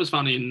 The club was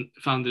founded in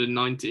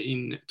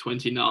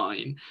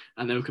 1929,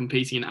 and they were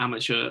competing in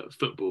amateur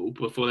football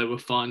before they were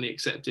finally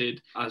accepted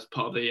as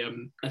part of the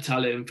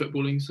Italian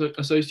Footballing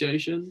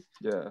Association.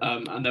 Yeah.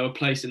 And they were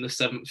placed in the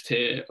 7th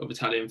tier of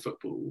Italian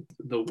football.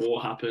 The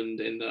war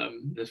happened in the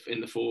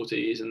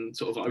 40s, and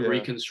sort of like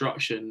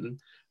reconstruction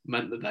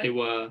meant that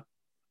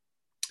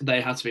they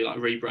had to be like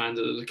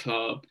rebranded as a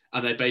club,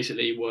 and they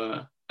basically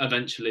were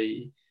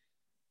eventually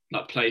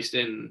like placed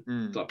in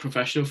like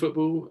professional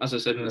football, as I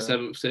said, in the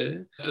 7th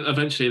tier.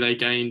 Eventually they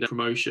gained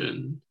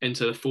promotion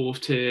into the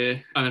 4th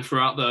tier, and then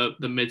throughout the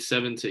mid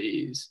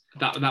 70s,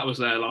 that was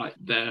their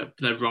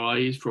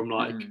rise from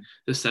like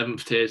the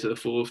 7th tier to the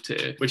 4th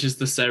tier, which is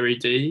the Serie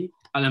D.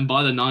 And then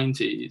by the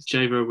 90s,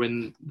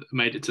 Chievo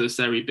made it to the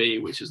Serie B,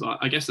 which is like,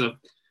 I guess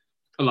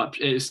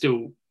like it is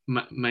still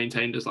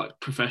maintained as like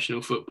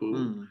professional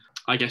football.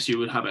 I guess you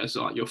would have it as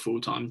like your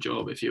full-time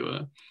job if you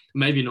were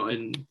maybe not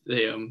in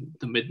the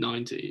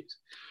mid-90s,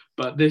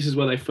 but this is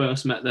where they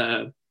first met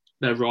their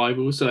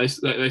rivals. So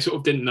they sort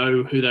of didn't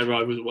know who their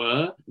rivals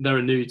were. They're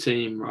a new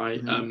team,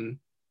 right?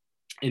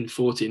 In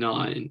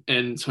 29,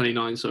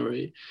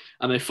 sorry,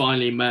 and they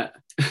finally met.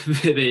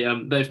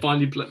 They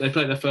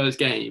played their first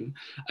game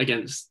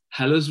against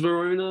Hellas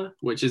Verona,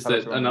 which is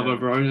another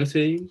Verona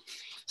team.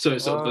 So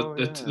it's sort of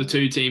the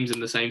two teams in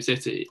the same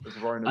city,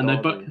 and they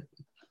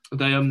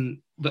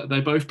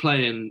both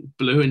play in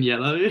blue and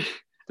yellow.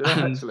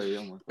 And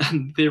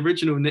the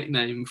original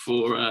nickname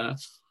for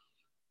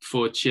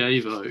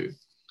Chievo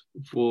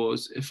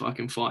was, if I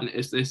can find it,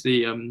 is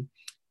the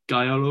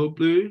Giallo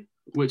Blue,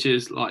 which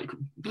is like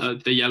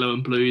the yellow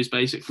and blues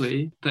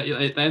basically.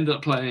 They ended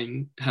up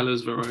playing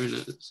Hellas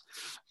Verona's,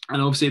 and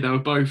obviously they were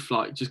both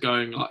like just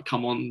going like,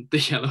 come on, the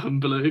yellow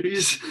and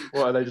blues.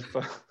 What are they just?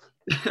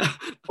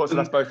 So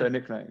that's both their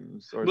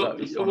nicknames, or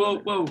is hang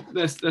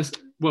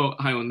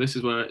on. This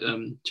is where it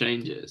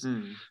changes.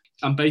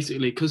 And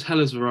basically, because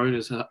Hellas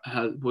Verona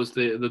was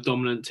the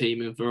dominant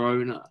team in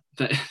Verona,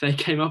 they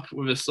came up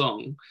with a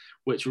song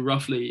which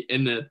roughly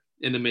in the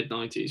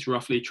mid-90s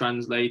roughly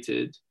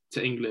translated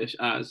to English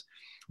as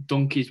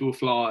 "Donkeys will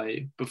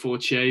fly before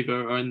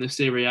Chievo are in the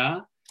Serie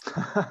A."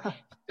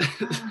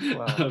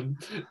 Wow.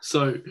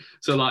 So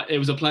like it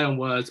was a play on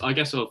words. I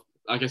guess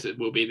it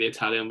will be the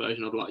Italian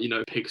version of like, you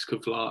know, pigs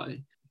could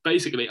fly.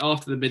 Basically,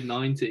 after the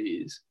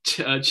mid-90s,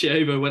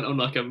 Chievo went on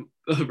like a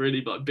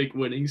really like big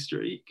winning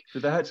streak.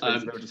 Did they actually?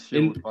 They were just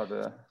fueled by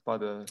the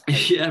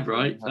yeah,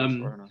 right.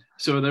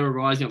 So they were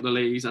rising up the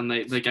leagues, and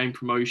they gained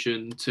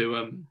promotion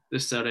to the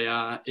Serie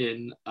A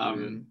in I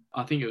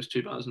think it was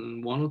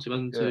 2001 or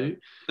 2002. Yeah.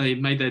 They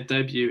made their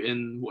debut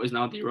in what is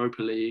now the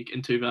Europa League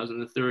in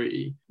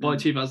 2003. By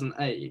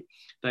 2008,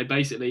 they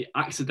basically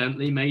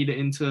accidentally made it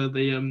into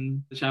the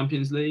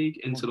Champions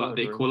League, into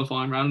the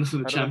qualifying round of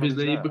the Champions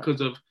League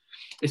because of.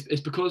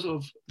 It's because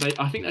of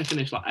I think they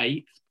finished like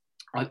 8th.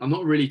 I'm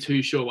not really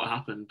too sure what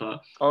happened,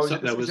 but is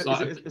it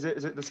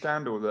the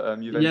scandal that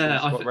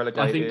Juventus got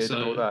relegated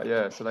and all that?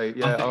 Yeah, so they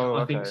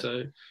I think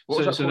so.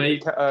 What was that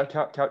called?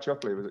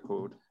 Calciopoli was it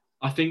called?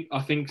 I think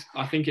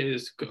it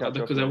is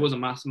because there was a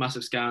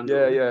massive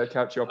scandal. Yeah.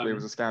 Calciopoli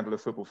was a scandal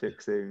of football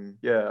fixing.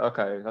 Yeah,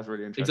 okay, that's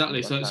really interesting.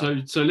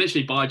 Exactly. So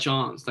literally by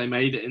chance they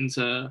made it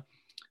into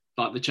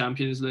like the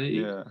Champions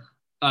League. Yeah.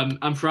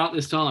 And throughout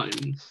this time,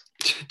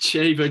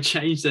 Chievo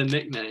changed their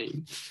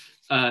nickname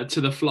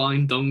to the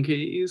Flying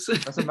Donkeys.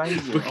 That's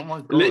amazing. Oh my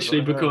god!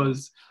 Literally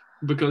because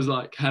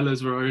like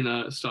Hellas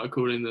Verona started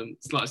calling them,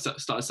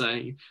 started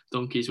saying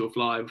donkeys will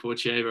fly before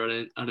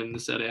Chievo are in the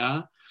Serie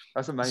A.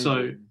 That's amazing.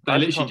 So they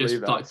literally just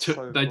like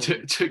took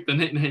the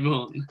nickname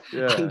on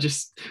and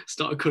just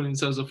started calling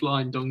themselves the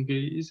Flying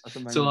Donkeys.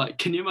 So like,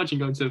 can you imagine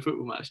going to a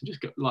football match and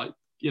just go like,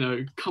 you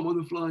know, come on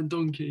the Flying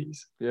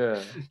Donkeys?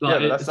 Yeah,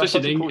 like, that's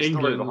especially in cool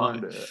England.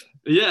 Behind it.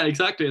 Yeah,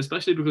 exactly.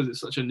 Especially because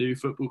it's such a new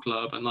football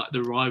club, and like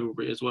the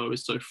rivalry as well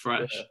is so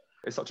fresh.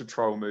 it's such a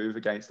troll move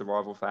against the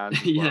rival fans.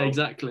 As Yeah, well,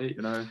 exactly.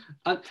 You know,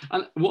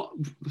 and what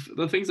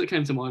the things that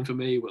came to mind for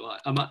me were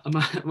like,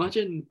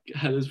 imagine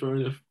Hellas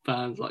Verona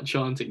fans like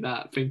chanting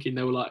that, thinking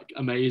they were like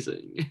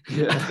amazing.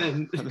 Yeah.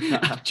 And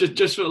then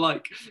just for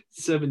like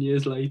 7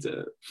 years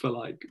later, for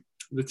like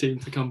the team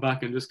to come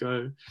back and just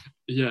go,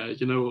 yeah,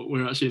 you know what,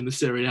 we're actually in the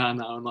Serie A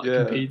now and like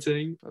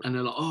competing, and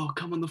they're like, oh,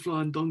 come on the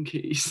flying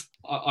donkeys.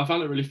 I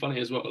found it really funny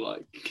as well.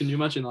 Like, can you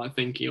imagine like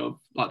thinking of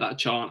like that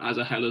chant as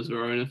a Hellas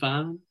Verona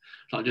fan,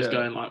 like just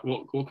going like,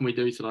 what can we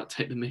do to like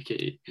take the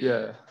mickey?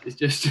 Yeah, it's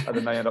just and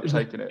then they end up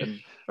taking it,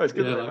 and it's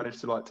good that they managed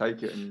to like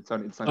take it and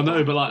turn it into something. I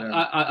know, but like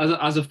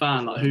as a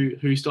fan, like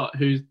who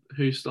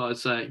started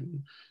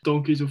saying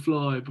donkeys will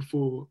fly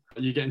before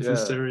you get into the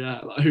Serie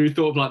A? Like, who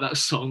thought of like that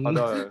song? I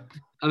know.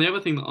 And the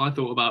other thing that I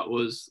thought about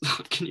was,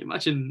 can you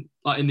imagine,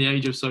 like, in the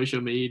age of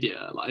social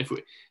media, like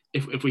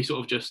if we sort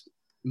of just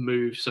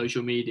move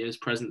social media's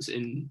presence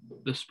in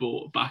the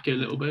sport back a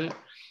little bit,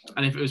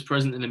 and if it was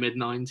present in the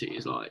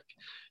mid-90s, like,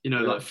 you know,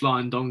 like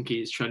flying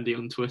donkeys trendy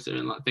on Twitter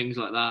and like things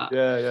like that.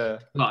 Yeah.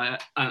 Like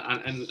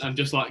and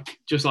just like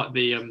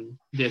the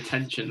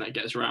attention that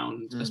gets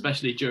around,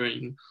 especially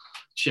during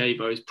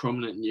Shabo's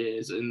prominent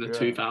years in the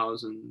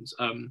 2000s.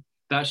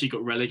 They actually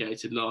got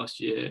relegated last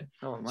year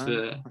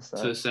to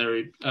the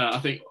Serie. I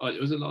think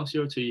was it last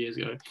year or 2 years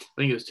ago? I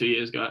think it was 2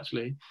 years ago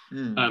actually.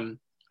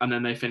 And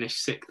then they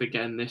finished 6th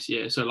again this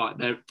year. So like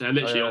they're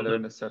literally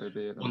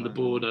on the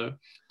border.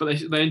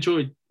 But they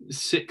enjoyed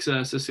 6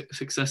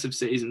 successive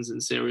seasons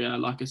in Serie A,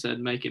 like I said,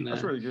 making their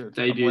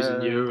debuts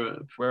in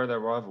Europe. Where are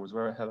their rivals?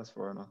 Where are Hellas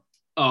Verona?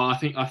 Oh, I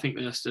think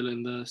they're still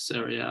in the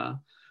Serie A.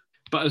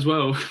 But as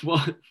well,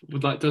 what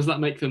like does that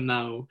make them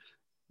now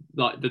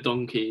like the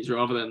donkeys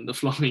rather than the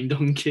flying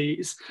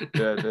donkeys?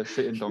 Yeah, the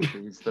sitting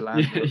donkeys, the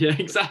land. Yeah,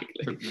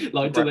 exactly.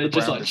 Like, do they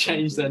just like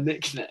change their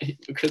nickname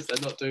because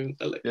they're not doing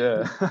well?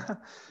 Yeah,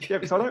 yeah.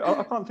 Because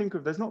I can't think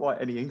of. There's not like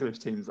any English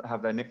teams that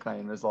have their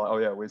nickname as like, oh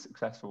yeah, we're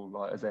successful,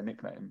 like as their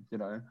nickname. You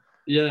know.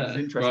 Yeah, it's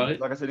interesting. Right.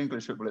 Like I said,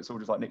 English football, it's all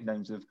just like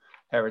nicknames of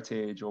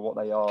heritage or what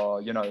they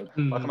are. You know,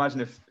 like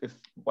imagine if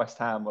West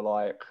Ham were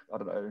like, I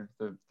don't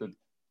know,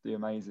 the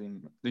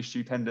amazing, the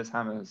Stupendous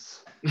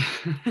Hammers.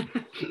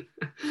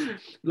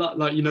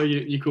 like you know,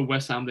 you call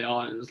West Ham the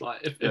Irons.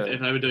 Like if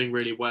they were doing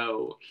really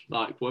well,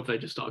 like what if they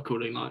just started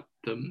calling like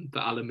them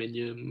the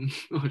Aluminium,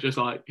 or just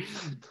like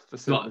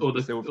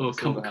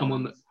come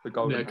on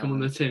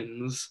the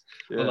Tins,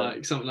 or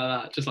like something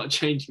like that. Just like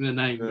changing the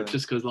name,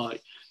 just because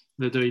like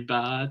they're doing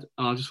bad.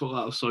 And I just thought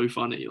that was so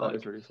funny. Like, that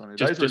is really funny.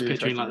 Just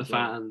picturing like the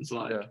fans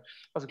like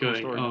going,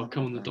 story, oh,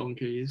 come on the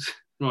donkeys.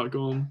 Right,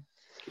 go on.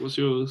 What's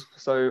yours?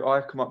 So I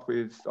didn't come up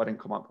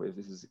with,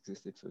 this has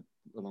existed for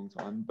a long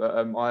time, but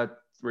I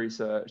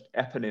researched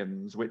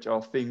eponyms, which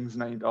are things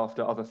named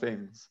after other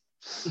things,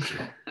 which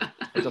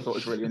I thought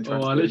was really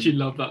interesting. Oh, I literally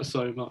love that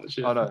so much.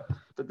 Yeah. I know,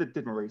 but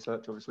did my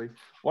research, obviously.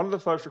 One of the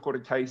first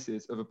recorded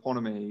cases of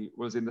eponymy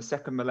was in the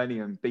 2nd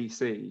millennium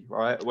BC,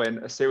 right, when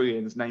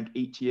Assyrians named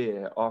each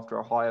year after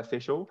a high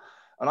official.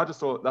 And I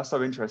just thought that's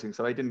so interesting.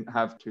 So they didn't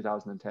have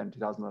 2010,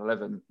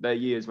 2011. Their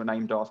years were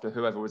named after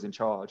whoever was in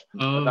charge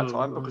at that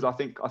time, because I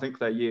think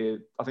their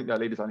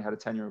leaders only had a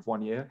tenure of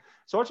 1 year.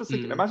 So I was just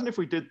thinking, imagine if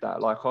we did that,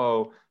 like,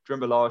 oh, do you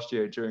remember last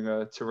year during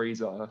a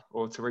Theresa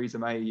or Theresa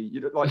May, you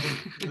know, like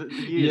the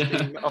years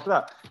being after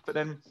that. But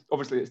then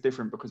obviously it's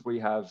different because we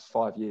have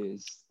 5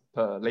 years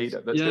per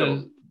leader, but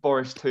still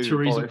Boris 2,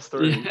 Theresa, Boris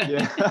 3.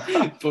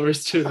 Yeah.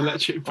 Boris 2,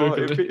 electric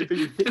boogaloo. It'd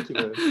be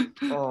ridiculous.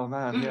 Oh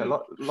man, yeah.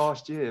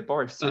 Last year,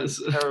 Boris 2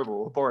 was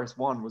terrible. Boris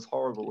 1 was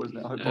horrible, wasn't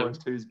it? I hope Boris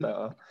 2's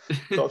better.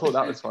 So I thought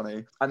that was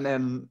funny. And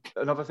then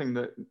another thing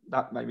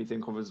that made me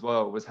think of as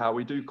well was how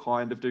we do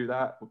kind of do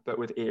that, but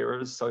with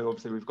eras. So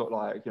obviously we've got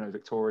like, you know,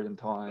 Victorian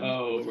times.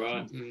 Oh,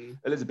 right.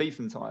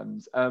 Elizabethan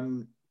times.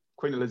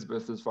 Queen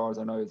Elizabeth, as far as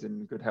I know, is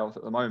in good health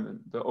at the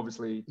moment, but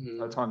obviously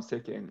her time's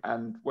ticking.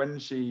 And when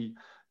she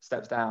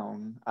steps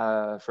down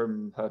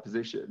from her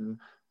position,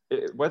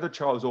 whether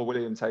Charles or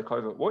William take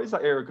over, what is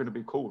that era going to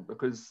be called?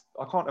 Because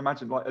I can't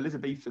imagine, like,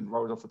 Elizabethan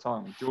rolls off the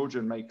tongue,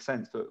 Georgian makes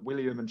sense, but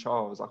William and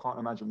Charles, I can't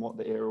imagine what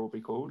the era will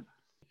be called.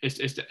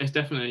 It's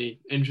definitely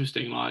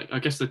interesting. Like, I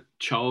guess the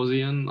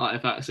Charlesian, like,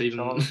 if that's even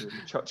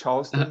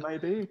Charleston,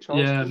 maybe. Charleston?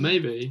 Yeah,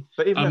 maybe.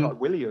 But even then, like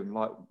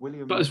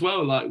William. But as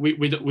well, like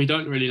we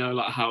don't really know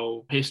like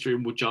how history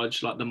will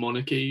judge like the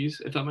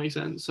monarchies, if that makes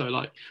sense. So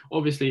like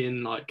obviously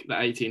in like the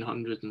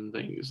 1800s and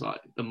things,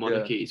 like the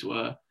monarchies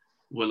were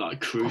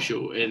like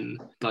crucial in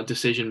like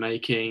decision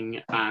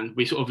making, and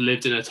we sort of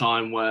lived in a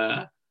time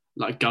where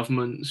like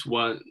governments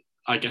weren't,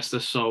 I guess, the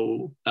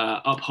sole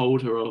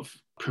upholder of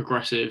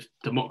progressive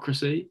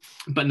democracy.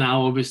 But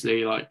now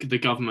obviously like the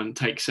government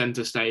takes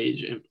center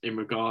stage in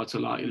regard to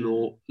like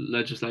law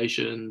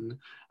legislation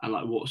and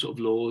like what sort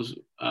of laws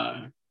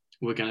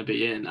we're going to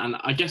be in. And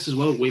I guess as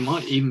well we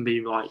might even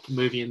be like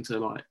moving into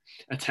like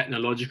a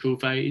technological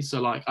phase. So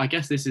like I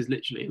guess this is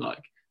literally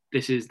like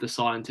this is the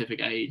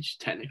scientific age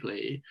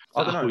technically.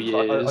 I don't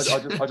know.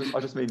 I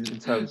just mean in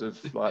terms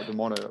of like the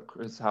monarch,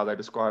 is how they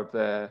describe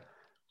their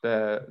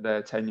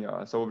their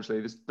tenure. So obviously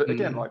this, but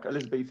again, like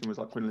Elizabethan was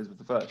like Queen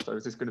Elizabeth I. So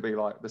is this going to be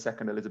like the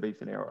second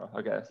Elizabethan era,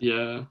 I guess?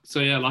 Yeah. So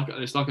yeah, like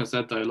I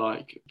said though,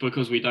 like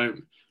because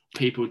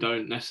people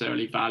don't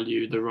necessarily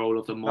value the role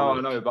of the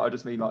monarch. No, but I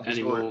just mean like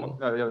anymore.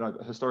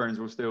 historians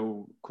will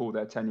still call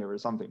their tenure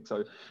as something.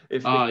 So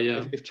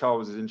if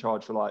Charles is in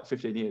charge for like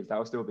 15 years,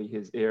 that'll still be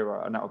his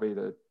era, and that'll be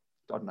the,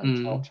 I don't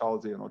know,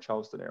 Charlesian or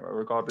Charleston era,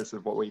 regardless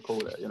of what we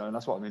call it, and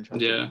that's what I'm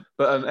interested in.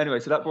 But anyway,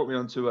 so that brought me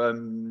on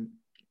to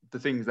the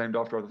things named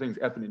after other things,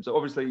 eponyms. So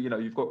obviously,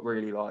 you've got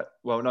really like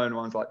well-known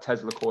ones like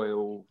Tesla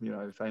coil,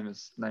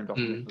 famous, named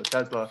after Nikola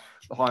Tesla,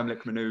 the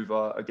Heimlich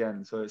maneuver,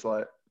 again. So it's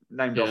like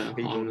named after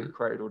people who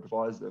created or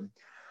devised them.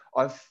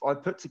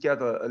 I've put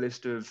together a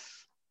list of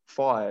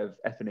 5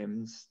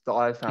 eponyms that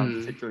I found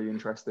particularly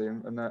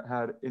interesting and that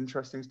had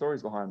interesting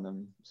stories behind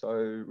them.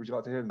 So would you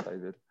like to hear them,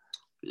 David?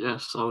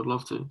 Yes, I would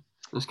love to.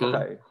 Let's go.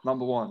 Okay,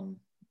 number 1,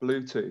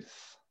 Bluetooth.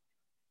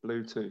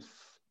 Bluetooth.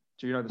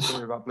 Do you know the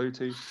story about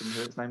Bluetooth and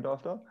who it's named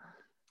after?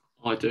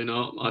 I do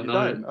not. I know.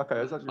 Don't? Okay,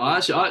 that's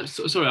actually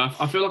sorry.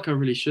 I feel like I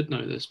really should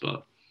know this,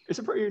 but it's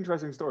a pretty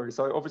interesting story.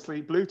 So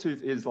obviously,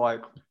 Bluetooth is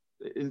like,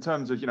 in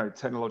terms of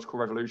technological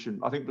revolution,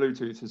 I think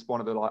Bluetooth is one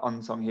of the like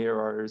unsung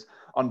heroes,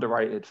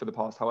 underrated for the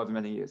past however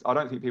many years. I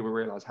don't think people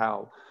realize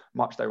how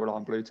much they rely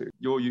on Bluetooth.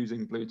 You're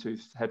using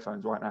Bluetooth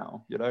headphones right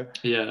now,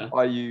 Yeah.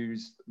 I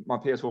use my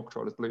PS4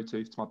 controllers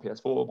Bluetooth to my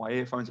PS4. My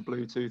earphones are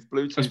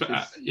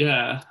Bluetooth.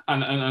 Yeah,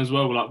 and as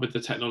well, like with the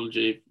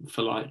technology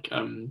for like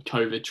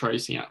COVID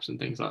tracing apps and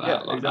things like that. Yeah,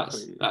 like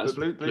exactly. That's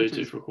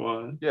Bluetooth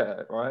required.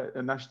 Yeah, right.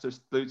 And that's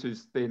just,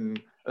 Bluetooth's been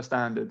a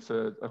standard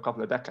for a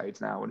couple of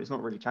decades now, and it's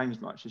not really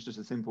changed much. It's just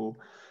a simple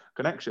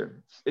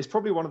connection. It's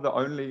probably one of the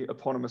only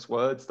eponymous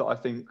words that I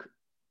think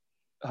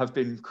have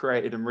been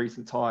created in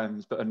recent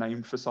times but are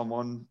named for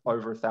someone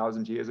over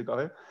 1,000 years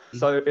ago.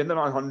 So in the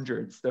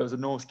 900s, there was a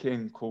Norse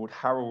king called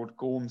Harold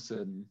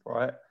Gormson,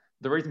 right?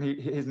 The reason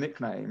his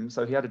nickname,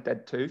 so he had a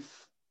dead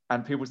tooth,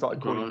 and people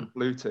started calling him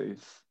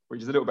Bluetooth,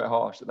 which is a little bit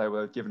harsh that they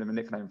were giving him a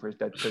nickname for his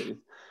dead tooth.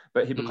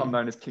 But he became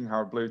known as King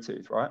Harold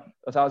Bluetooth, right?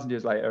 1,000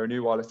 years later, a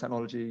new wireless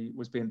technology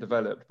was being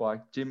developed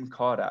by Jim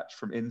Kardach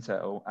from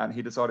Intel, and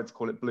he decided to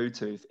call it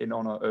Bluetooth in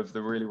honor of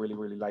the really, really,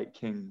 really late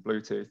King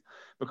Bluetooth,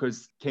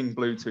 because King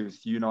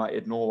Bluetooth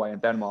united Norway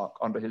and Denmark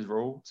under his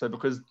rule. So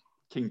because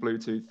King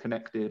Bluetooth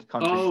connected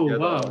countries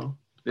together,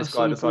 this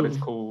guy decided to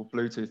call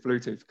Bluetooth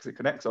because it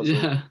connects us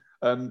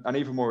all. And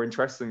even more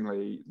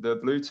interestingly, the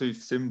Bluetooth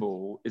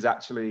symbol is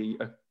actually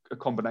a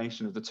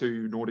combination of the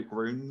 2 Nordic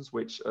runes,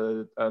 which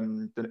are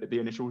the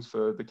initials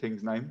for the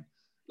king's name.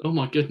 Oh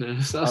my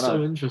goodness, that's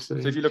so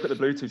interesting. So if you look at the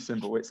Bluetooth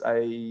symbol, it's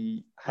a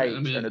H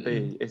and a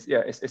B. It's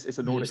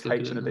a Nordic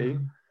H and a B.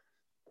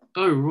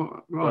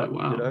 Oh right,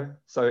 wow.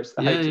 So it's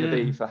the H and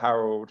a B for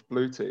Harold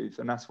Bluetooth,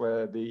 and that's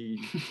where the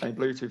name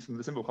Bluetooth from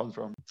the symbol comes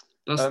from.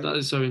 That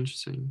is so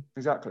interesting.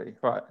 Exactly.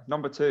 Right.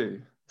 Number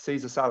 2,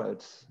 Caesar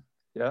salad.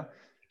 Yeah.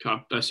 I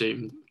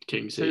assume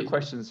King Caesar. 2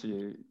 questions for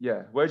you.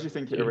 Yeah. Where do you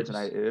think it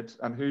originated,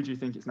 and who do you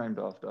think it's named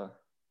after?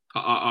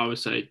 I would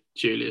say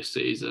Julius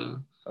Caesar.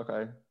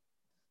 Okay.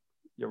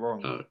 You're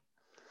wrong.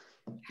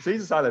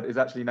 Caesar salad is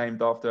actually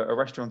named after a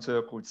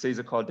restaurateur called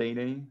Cesar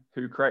Cardini,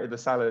 who created the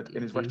salad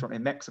in his restaurant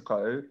in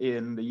Mexico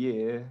in the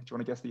year. Do you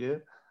want to guess the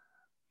year?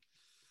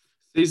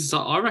 Caesar,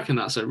 I reckon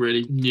that's a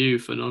really new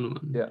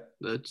phenomenon. Yeah.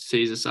 The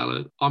Caesar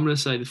salad. I'm going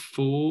to say the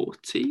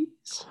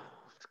 40s.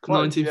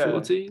 Close,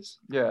 1940s.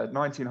 Yeah,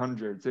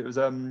 1900s. It was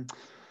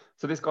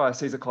so this guy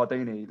Cesar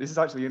Cardini, this is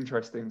actually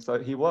interesting. So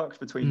he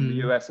worked between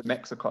the US and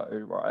Mexico,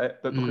 right?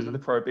 But because of the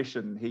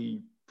prohibition,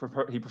 he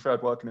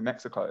preferred working in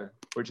Mexico,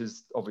 which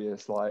is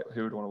obvious. Like,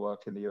 who would want to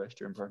work in the US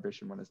during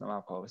prohibition when there's no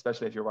alcohol,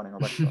 especially if you're running a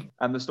restaurant?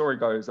 And the story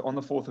goes that on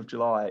the 4th of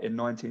July in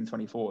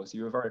 1924, so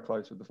you were very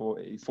close with the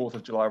 40s, 4th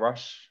of July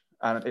rush,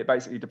 and it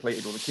basically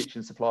depleted all the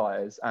kitchen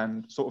supplies,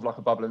 and sort of like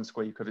a bubble and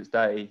squeak of its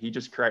day, he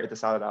just created the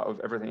salad out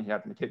of everything he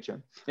had in the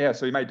kitchen. Yeah,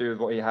 so he made do with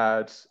what he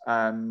had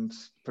and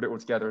put it all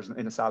together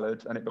in a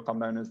salad, and it became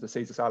known as the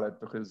Caesar salad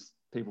because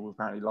people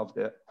apparently loved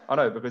it. I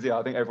know, because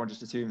I think everyone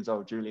just assumes,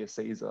 Julius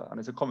Caesar, and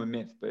it's a common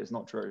myth, but it's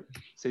not true.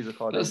 Caesar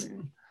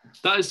Cardini.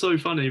 That is so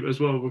funny as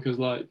well, because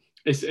like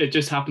it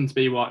just happened to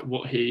be like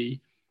what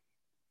he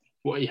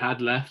had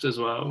left as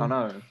well. I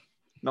know.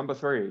 Number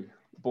 3,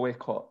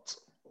 boycott.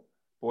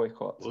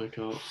 Boycott.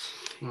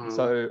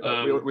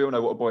 So we all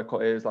know what a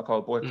boycott is. Like,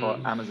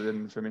 boycott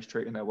Amazon for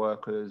mistreating their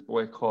workers.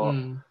 Boycott,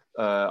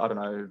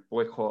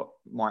 boycott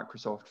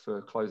Microsoft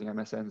for closing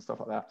MSN, stuff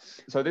like that.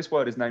 So this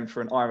word is named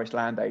for an Irish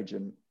land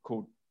agent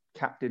called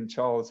Captain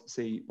Charles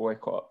C.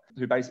 Boycott,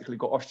 who basically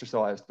got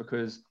ostracized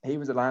because he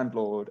was a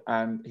landlord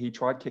and he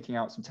tried kicking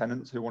out some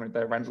tenants who wanted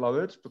their rent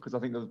lowered, because I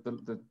think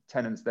the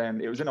tenants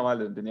then, it was in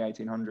Ireland in the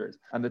 1800s,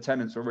 and the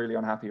tenants were really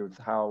unhappy with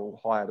how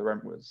high the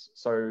rent was.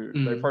 So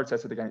they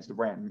protested against the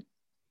rent,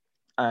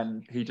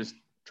 and he just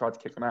tried to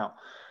kick them out.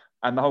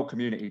 And the whole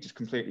community just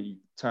completely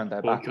turned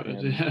their back on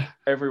him. Yeah.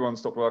 Everyone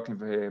stopped working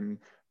for him.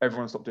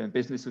 Everyone stopped doing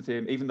business with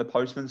him. Even the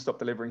postman stopped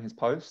delivering his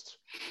post.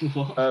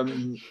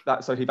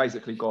 So he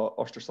basically got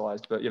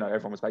ostracized, but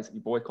everyone was basically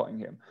boycotting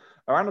him.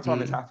 Around the time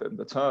this happened,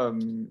 the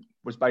term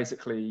was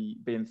basically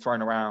being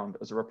thrown around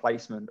as a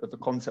replacement of the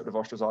concept of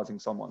ostracizing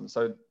someone.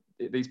 So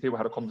these people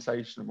had a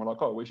conversation and were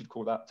like, oh, we should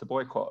call that to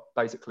boycott,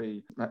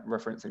 basically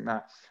referencing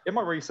that. In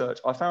my research,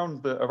 I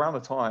found that around the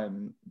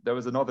time, there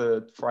was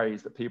another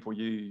phrase that people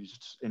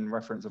used in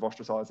reference of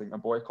ostracizing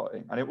and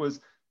boycotting, and it was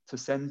to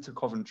send to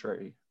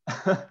Coventry.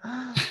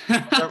 I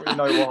don't really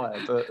know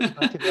why, but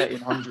back in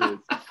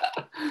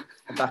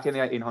the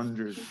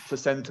 1800s, to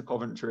send to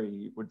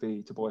Coventry would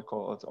be to boycott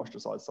or to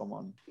ostracize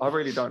someone. I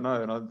really don't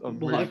know, and I'm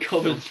really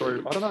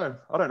Coventry? I don't know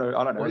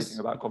anything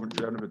about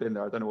Coventry. I've never been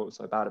there. I don't know what was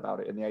so bad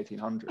about it in the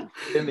 1800s.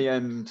 In the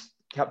end,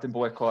 Captain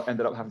Boycott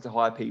ended up having to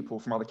hire people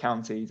from other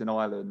counties in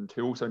Ireland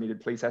who also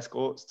needed police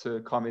escorts to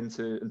come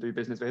into and do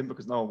business with him,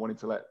 because no one wanted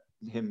to let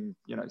him,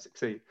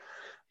 succeed.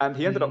 And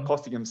he ended up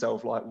costing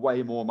himself like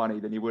way more money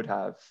than he would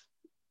have,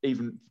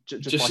 even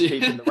just by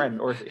keeping the rent,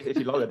 or if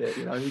he lowered it.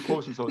 He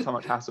caused himself so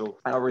much hassle,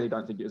 and I really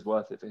don't think it was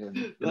worth it for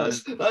him.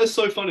 That is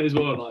so funny as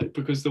well, like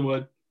because the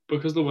word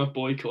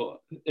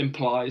boycott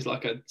implies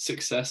like a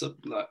success,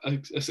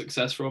 like a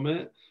success from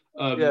it,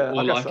 or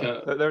like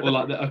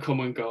a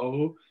common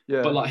goal.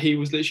 Yeah. But like he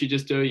was literally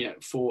just doing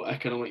it for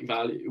economic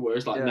value,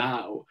 whereas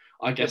now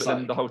I guess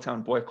then the whole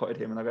town boycotted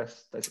him, and I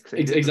guess they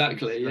succeeded.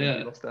 Exactly. Yeah.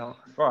 He lost out.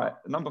 Right,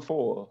 number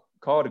 4,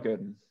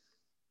 cardigan.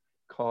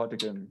 I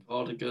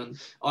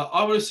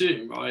would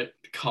assume, right,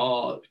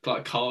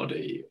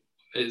 cardi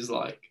is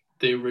like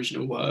the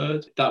original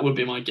word. That would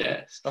be my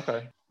guess.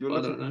 Okay. You're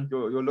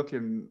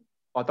looking,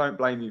 I don't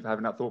blame you for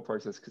having that thought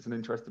process, because it's an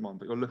interesting one,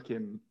 but you're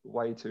looking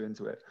way too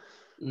into it.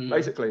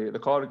 Basically, the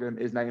cardigan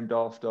is named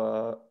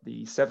after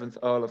the 7th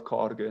Earl of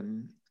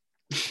Cardigan,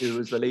 who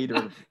was the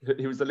leader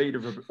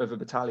of a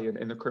battalion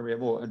in the Crimean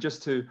War. And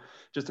just to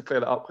clear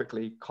that up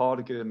quickly,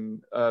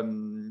 cardigan,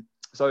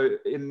 so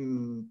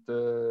in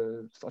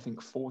the, I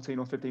think, 14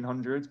 or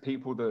 1500s,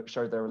 people that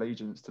showed their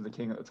allegiance to the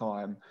king at the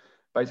time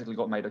basically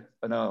got made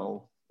an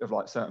earl of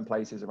like certain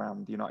places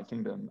around the United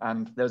Kingdom.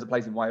 And there's a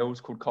place in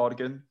Wales called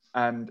Cardigan.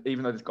 And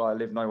even though this guy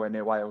lived nowhere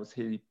near Wales,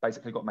 he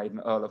basically got made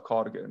an Earl of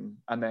Cardigan.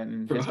 And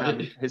then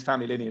his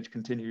family lineage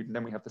continued. And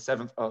then we have the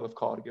 7th Earl of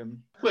Cardigan.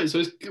 Wait, so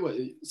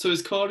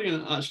is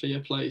Cardigan actually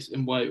a place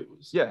in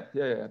Wales? Yeah.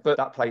 But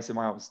that place in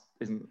Wales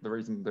isn't the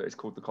reason that it's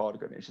called the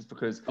Cardigan. It's just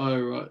because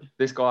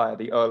this guy,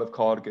 the Earl of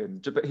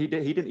Cardigan, but he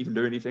didn't even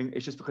do anything.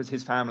 It's just because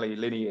his family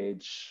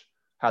lineage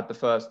had the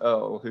first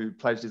Earl who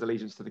pledged his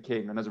allegiance to the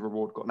king, and as a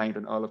reward got named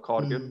an Earl of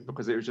Cardigan,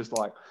 because it was just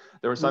like,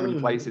 there are so many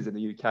places in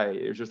the UK,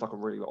 it was just like a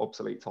really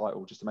obsolete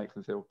title just to make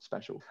them feel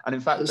special. And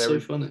in fact,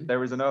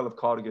 there is an Earl of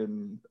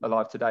Cardigan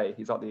alive today.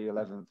 He's like the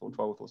 11th or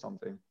 12th or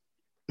something.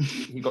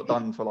 He got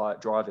done for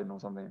like driving or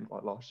something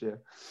like last year.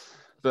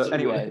 But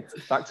anyway,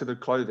 back to the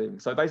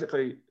clothing. So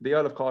basically, the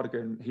Earl of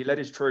Cardigan, he led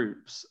his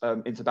troops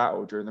into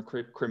battle during the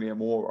Crimean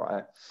War,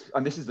 right?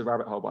 And this is the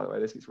rabbit hole, by the way.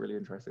 This gets really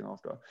interesting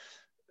after.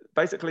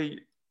 Basically,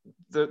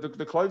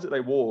 the clothes that they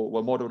wore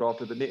were modelled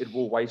after the knitted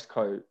wool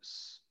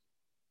waistcoats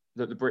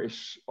that the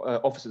British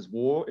officers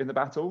wore in the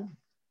battle,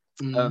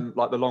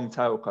 like the long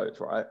tail coats,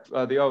 right?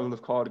 The Earl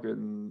of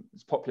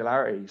Cardigan's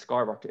popularity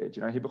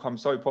skyrocketed. He became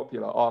so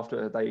popular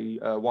after they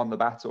won the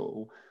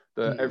battle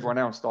that everyone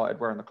else started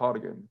wearing the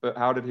cardigan. But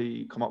how did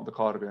he come up with the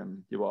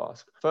cardigan, you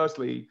ask?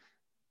 Firstly,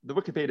 the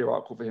Wikipedia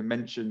article for him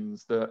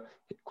mentions that,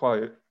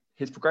 quote,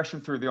 his progression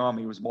through the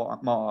army was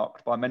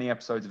marked by many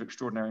episodes of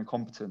extraordinary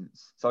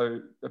incompetence. So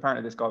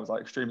apparently this guy was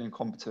like extremely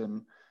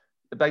incompetent.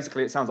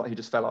 Basically, it sounds like he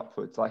just fell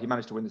upwards. Like he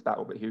managed to win this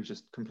battle, but he was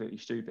just completely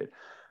stupid.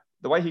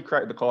 The way he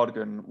created the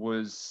cardigan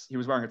was he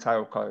was wearing a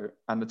tailcoat,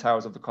 and the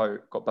tails of the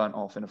coat got burnt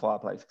off in a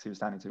fireplace because he was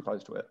standing too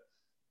close to it.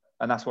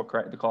 And that's what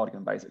created the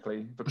cardigan,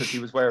 basically, because he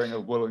was wearing a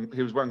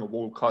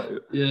wool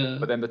coat,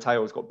 but then the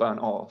tails got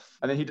burnt off.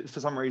 And then he, for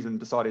some reason,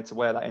 decided to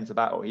wear that into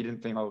battle. He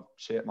didn't think, oh,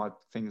 shit, my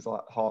thing's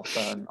like half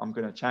burnt, I'm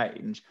going to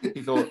change.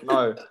 He thought,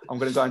 no, I'm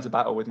going to go into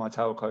battle with my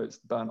tailcoats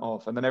burnt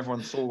off. And then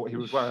everyone saw what he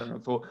was wearing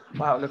and thought,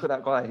 wow, look at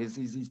that guy.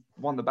 He's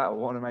won the battle.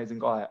 What an amazing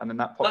guy. And then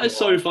that is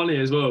so funny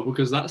as well,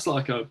 because that's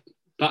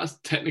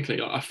technically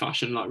like a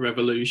fashion like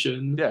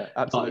revolution. Yeah,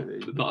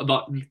 absolutely.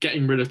 Like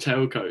getting rid of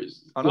tailcoats,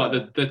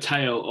 like the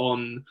tail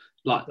on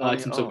like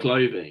items of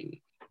clothing.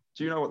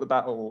 Do you know what the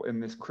battle in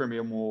this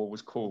Crimean War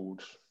was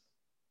called?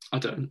 I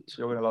don't.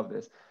 You're going to love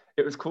this.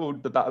 It was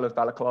called the Battle of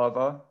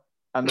Balaclava.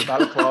 And the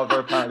balaclava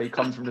apparently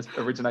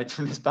originates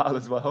from this battle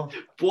as well.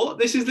 What?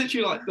 This is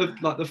literally like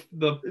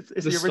the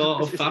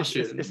start of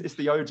fashion. It's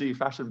the OG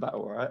fashion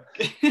battle, right?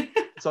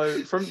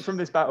 So from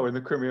this battle in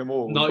the Crimean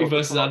War, Nike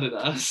versus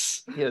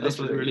Adidas. Yeah, that's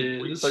what it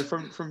really is. So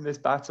from this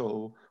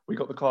battle, we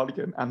got the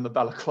cardigan and the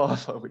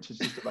balaclava, which is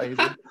just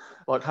amazing.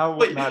 Like how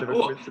mad of a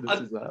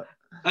coincidence is that?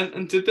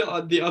 And did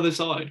the other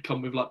side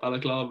come with like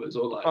balaclavas,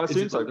 or like? I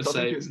assume so. Because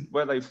I think it's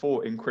where they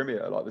fought in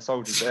Crimea, like the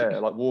soldiers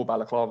there, like wore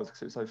balaclavas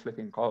because it was so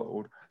flipping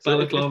cold. So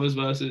balaclavas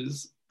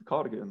versus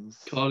Cardigans.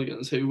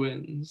 Cardigans. Who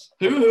wins?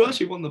 Who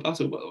actually won the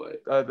battle, by the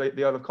way?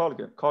 The Earl of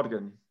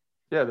Cardigan.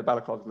 Yeah, the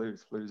Balaclavs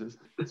loses.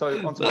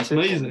 So on to That's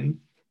my amazing.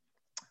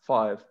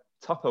 5,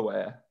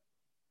 Tupperware.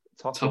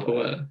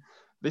 Tupperware.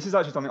 This is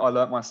actually something I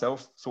learnt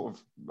myself, sort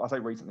of, I say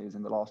recently, is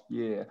in the last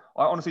year.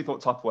 I honestly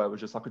thought Tupperware was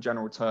just like a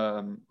general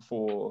term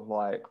for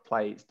like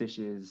plates,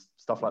 dishes,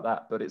 stuff like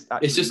that. But it's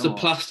actually just not. a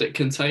plastic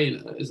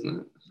container, isn't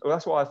it? Well,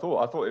 that's what I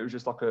thought. I thought it was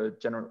just like a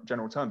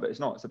general term, but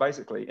it's not. So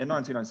basically, in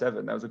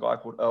 1907, there was a guy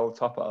called Earl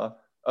Tupper.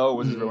 Earl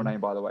was his real name,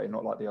 by the way,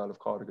 not like the Earl of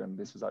Cardigan.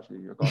 This was actually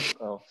a guy called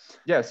Earl.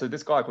 Yeah, so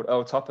this guy called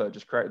Earl Tupper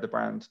just created the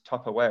brand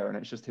Tupperware, and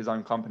it's just his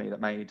own company that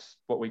made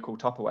what we call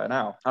Tupperware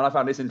now. And I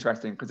found this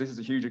interesting because this is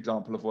a huge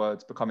example of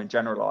words becoming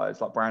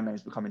generalized, like brand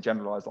names becoming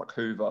generalized, like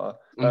Hoover.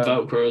 And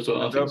Velcro as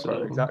well. And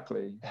Velcro,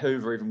 exactly.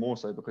 Hoover even more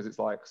so because it's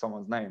like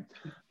someone's name.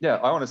 Yeah,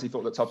 I honestly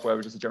thought that Tupperware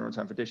was just a general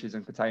term for dishes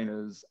and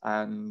containers,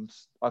 and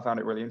I found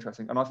it really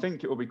interesting. And I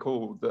think it will be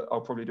cool that I'll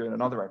probably do in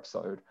another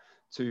episode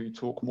to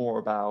talk more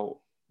about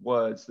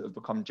words that have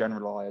become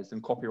generalized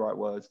and copyright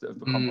words that have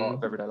become part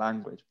of everyday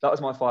language. That was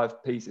my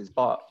 5 pieces.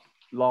 But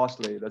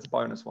lastly, there's a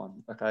bonus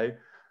one. Okay,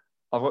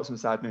 I've got some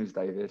sad news,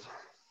 David.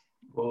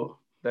 What?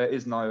 There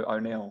is no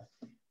O'Neill.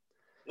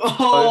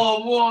 Oh,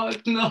 so,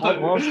 what? No.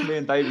 Whilst me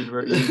and David were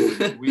at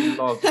uni, we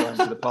loved going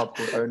to the pub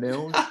called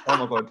O'Neill's. Oh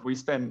my God, we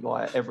spent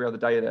like every other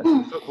day there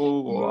for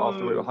football or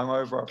after we were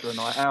hungover, after a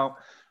night out.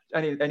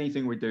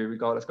 Anything we do, we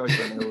go, let's go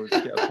to O'Neill's,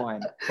 get a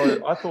pint.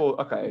 So I thought,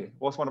 okay,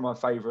 what's one of my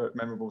favourite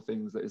memorable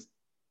things that is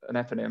an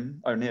eponym,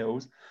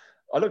 O'Neill's?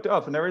 I looked it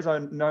up and there is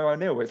no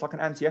O'Neill. It's like an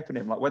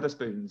anti-eponym, like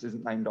Wetherspoons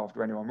isn't named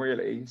after anyone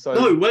really. So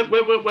no,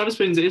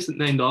 Wetherspoons isn't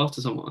named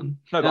after someone.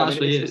 No, but I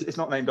mean, it's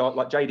not named after,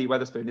 like JD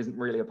Wetherspoon isn't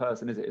really a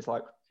person, is it? It's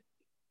like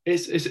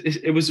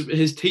it was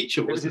his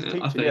teacher, wasn't it?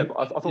 It was his teacher, yeah. But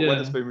I thought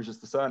Wetherspoon was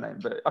just the surname.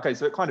 But okay,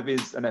 so it kind of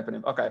is an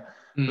eponym. Okay,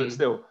 but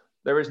still,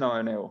 there is no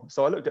O'Neill.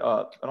 So I looked it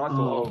up and I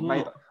thought,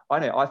 mate,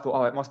 I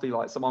thought, it must be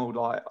like some old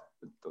like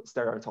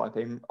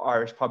stereotyping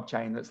Irish pub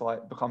chain that's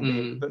like become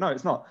big. But no,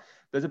 it's not.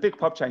 There's a big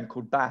pub chain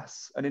called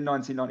Bass, and in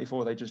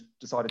 1994 they just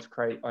decided to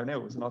create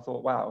O'Neill's, and I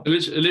thought, wow. It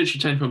literally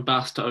changed from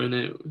Bass to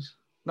O'Neill's.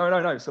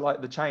 No. So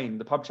like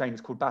the pub chain is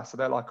called Bass, so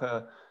they're like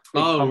a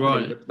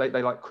right.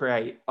 They like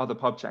create other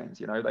pub chains,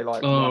 you know. They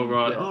like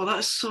right. Yeah. Oh,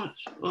 that's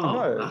such.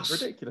 That's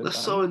ridiculous. That's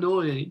so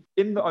annoying.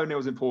 In the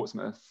O'Neill's in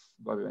Portsmouth,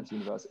 where we went to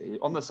university,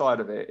 on the side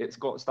of it, it's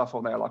got stuff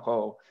on there like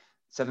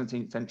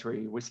 17th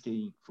century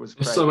whiskey was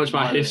created. So much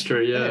about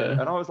history, yeah.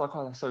 And I was like,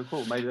 oh, that's so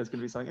cool. Maybe there's going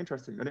to be something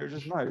interesting. And it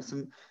was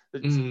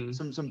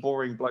just some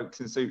boring blokes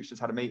in suits just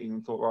had a meeting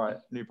and thought, right,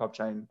 new pub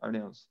chain,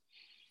 O'Neill's.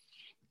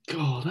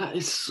 God, that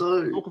is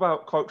so. Talk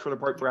about cultural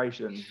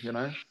appropriation, you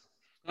know.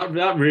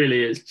 That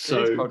really is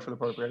so. It is cultural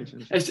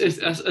appropriation.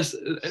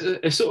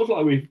 It's sort of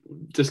like we've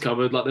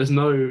discovered. Like, there's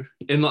no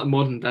in like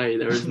modern day.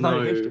 There is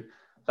no history.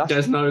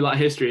 There's no like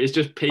history. It's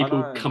just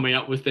people coming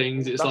up with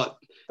things.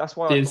 That's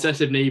why the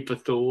incessive need for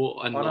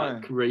thought and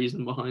like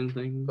reason behind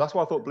things. That's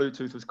why I thought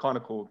Bluetooth was kind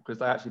of cool, because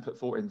they actually put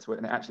thought into it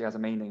and it actually has a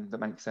meaning that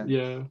makes sense.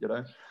 Yeah. You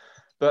know.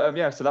 But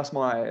so that's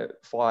my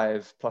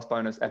 5 plus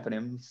bonus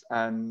eponyms.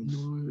 And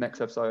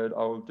next episode,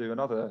 I'll do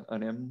another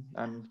eponym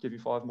and give you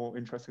 5 more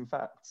interesting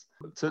facts.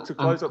 To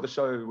close up the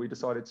show, we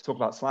decided to talk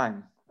about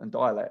slang and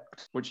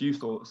dialect, which you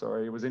thought,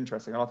 was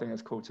interesting. And I think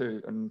it's cool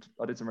too. And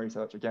I did some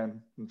research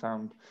again and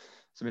found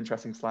some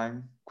interesting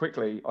slang.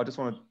 Quickly, I just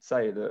want to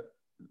say that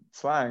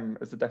slang,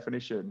 as the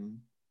definition,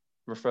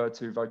 referred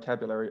to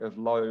vocabulary of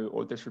low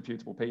or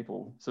disreputable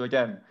people. So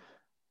again,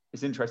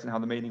 it's interesting how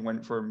the meaning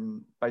went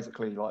from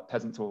basically like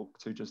peasant talk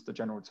to just a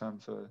general term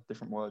for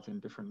different words in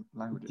different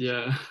languages.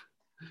 Yeah,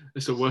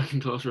 it's a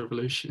working class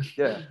revolution.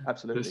 Yeah,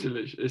 absolutely.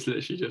 It's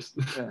literally just.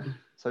 Yeah.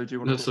 So do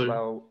you want to talk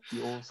about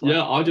your slang?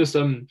 Yeah, I was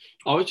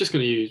just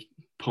going to use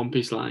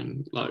Pompey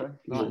slang, like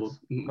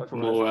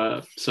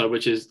more. So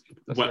which is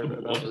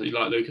obviously,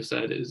 like Luca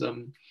said, is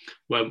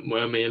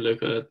where me and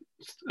Luca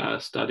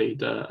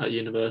studied at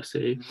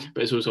university,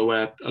 but it's also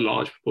where a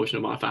large proportion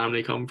of my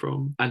family come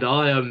from. And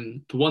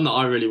the one that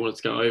I really wanted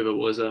to go over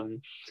was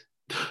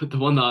the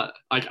one that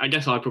I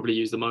guess I probably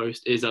use the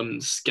most is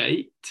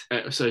skate.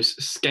 So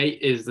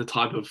skate is the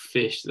type of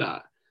fish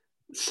that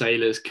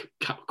sailors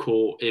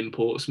caught in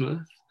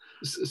Portsmouth.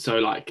 So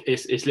like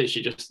it's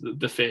literally just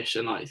the fish,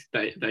 and like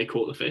they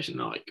caught the fish and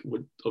like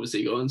would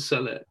obviously go and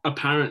sell it.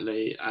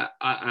 Apparently, and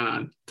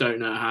I don't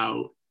know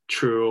how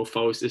true or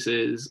false this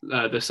is,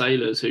 the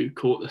sailors who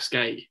caught the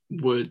skate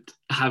would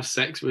have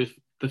sex with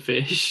the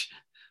fish.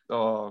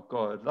 Oh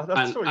God,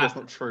 that's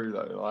not true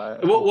though.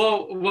 Like,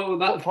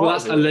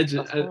 that's alleged.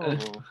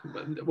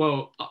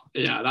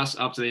 That's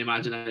up to the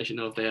imagination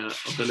of the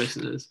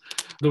listeners.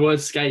 The word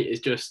skate is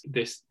just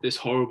this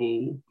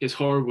horrible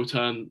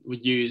term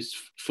used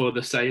for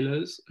the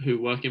sailors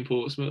who work in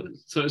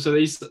Portsmouth. So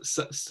these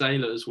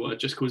sailors were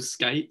just called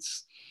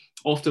skates,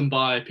 often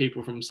by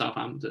people from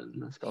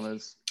Southampton,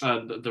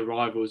 the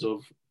rivals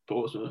of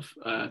Portsmouth,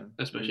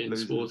 especially in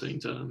sporting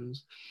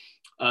terms.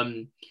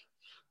 And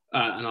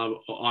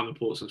I'm a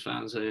Portsmouth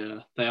fan, so yeah,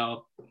 they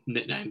are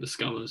nicknamed the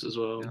Scummers as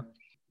well.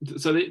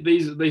 So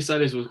these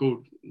sailors were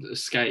called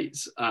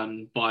skates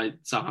by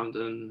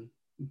Southampton,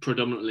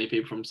 predominantly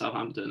people from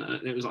Southampton,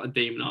 and it was like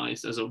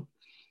demonized as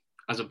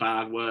a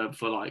bad word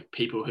for like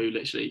people who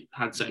literally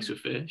had sex with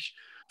fish,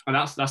 and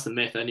that's the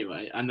myth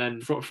anyway. And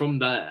then from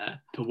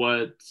there, the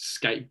word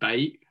skate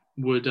bait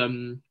would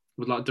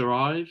like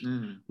derive,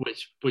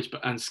 which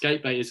and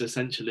skate bait is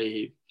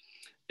essentially,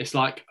 it's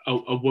like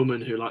a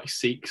woman who like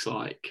seeks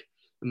like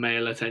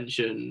male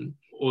attention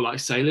or like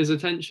sailors'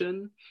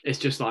 attention. It's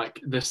just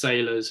like the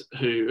sailors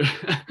who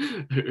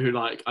who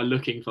like are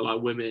looking for like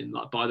women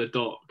like by the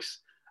docks,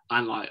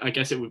 and like I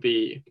guess it would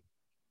be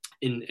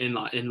in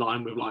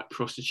line with like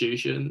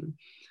prostitution,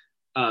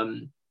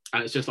 and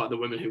it's just like the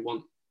women who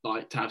want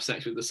like to have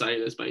sex with the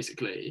sailors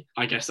basically.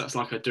 I guess that's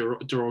like a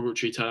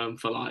derogatory term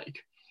for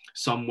like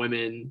some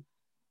women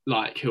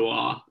like who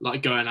are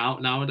like going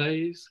out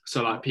nowadays.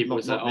 So like people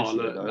would say, oh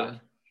look,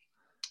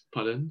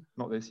 pardon?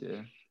 Not this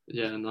year.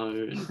 Yeah,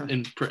 no.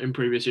 In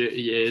previous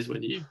years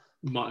when you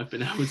might have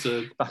been able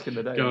to back in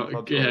the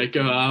day,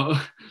 go out.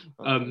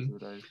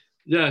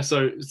 Yeah,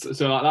 so like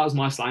that was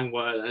my slang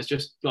word, and it's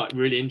just like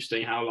really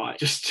interesting how like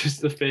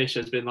just the fish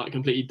has been like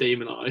completely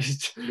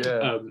demonized.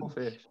 Yeah,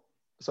 fish.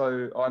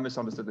 So I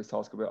misunderstood this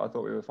task a bit. I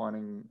thought we were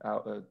finding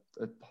out a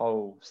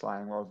whole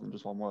slang rather than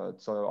just one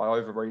word. So I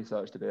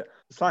over-researched a bit.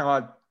 The slang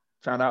I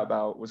found out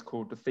about was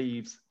called the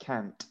thieves'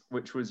 cant,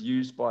 which was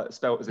used by,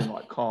 spelt as in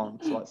like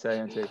can't, like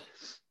C-A-N-T.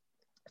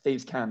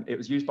 Thieves' cant. It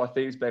was used by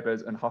thieves,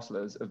 beggars, and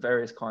hustlers of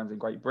various kinds in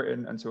Great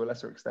Britain and to a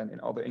lesser extent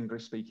in other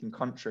English-speaking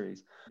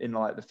countries in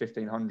like the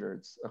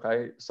 1500s.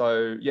 Okay,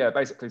 so yeah,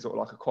 basically sort of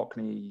like a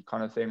Cockney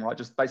kind of thing, like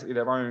just basically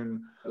their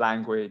own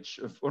language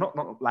of, well,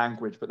 not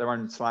language, but their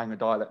own slang and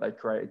dialect they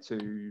created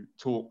to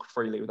talk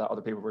freely without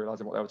other people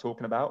realizing what they were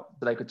talking about.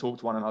 But they could talk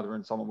to one another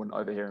and someone wouldn't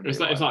overhear them. It's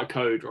like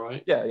code,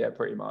 right? Yeah,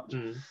 pretty much.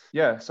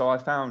 Yeah, so I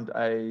found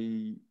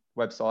a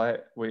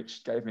website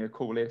which gave me a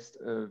cool list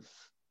of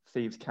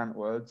thieves' cant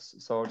words,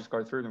 so I'll just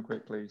go through them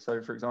quickly. So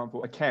for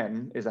example, a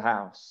ken is a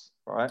house,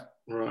 right?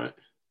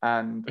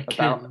 And a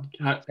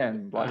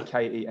ken, like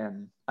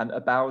K-E-N, and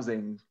a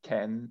bowsing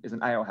ken is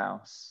an ale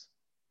house.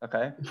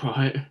 Okay,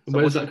 right. So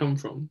where does that come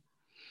from?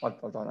 I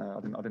don't know.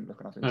 I didn't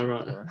look enough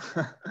into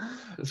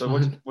it. So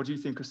what do you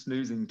think a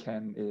snoozing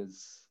ken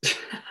is?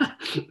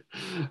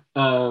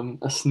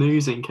 A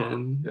snoozing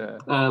ken? Yeah.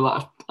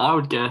 Like I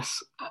would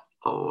guess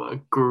a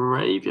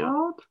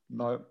graveyard?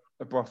 No,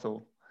 a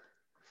brothel.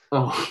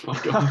 Oh my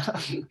god!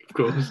 Of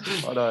course.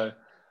 I know.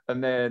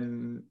 And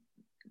then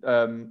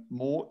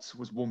mort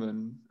was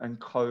woman and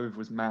cove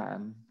was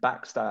man.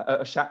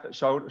 Backstab,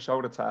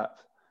 shoulder tap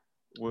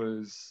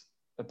was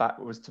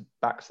to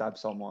backstab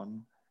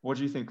someone. What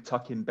do you think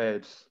tuck in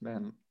bed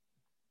meant?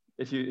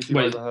 If you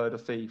overheard a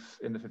thief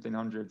in the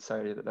 1500s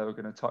say that they were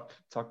going to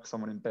tuck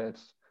someone in bed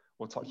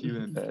or tuck you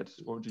in bed,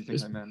 what do you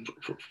think they meant?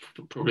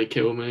 Probably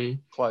kill me.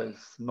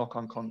 Close, knock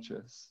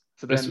unconscious.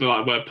 So that's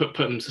like where put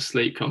them to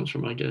sleep comes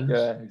from, I guess.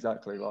 Yeah,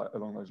 exactly, like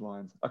along those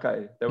lines.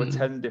 Okay, there were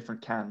 10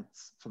 different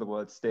cants for the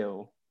word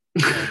steal.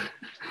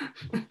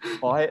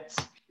 Bite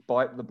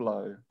the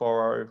blow,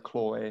 borrow,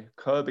 cloy,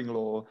 curbing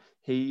law,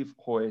 heave,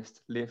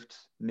 hoist, lift,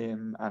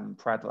 nim, and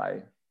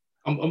pradley.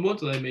 And what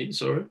do they mean?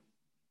 Sorry.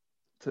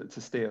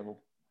 To steal.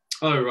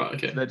 Oh right,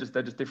 okay. So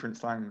they're just different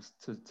slangs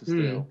to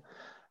steal.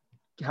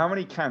 How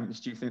many cants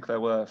do you think there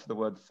were for the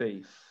word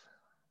thief?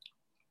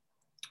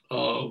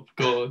 Oh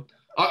god.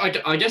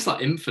 I guess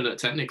like infinite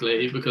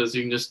technically, because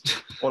you can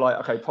just or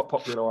like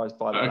popularized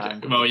by the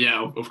language. Well,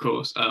 yeah, of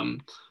course.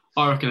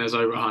 I reckon there's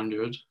over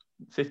 100.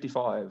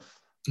 55.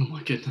 Oh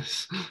my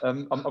goodness. I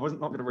wasn't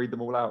not going to read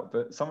them all out,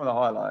 but some of the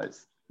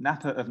highlights: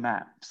 Napper of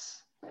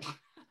Naps,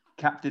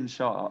 Captain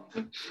Sharp,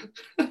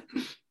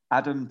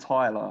 Adam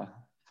Tyler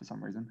for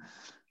some reason,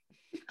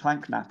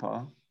 Clank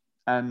Napper,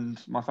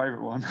 and my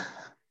favourite one,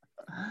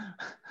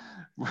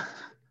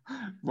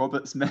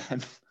 Robert's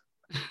Men.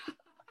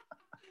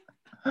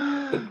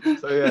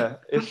 So yeah,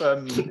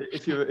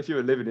 if you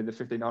were living in the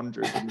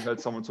 1500s and you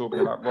heard someone talking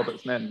about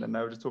Robert's Men, then they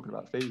were just talking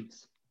about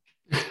thieves.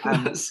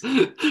 And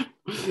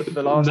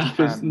the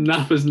last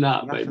Napper's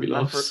nap made me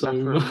laugh so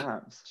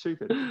much.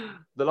 Stupid.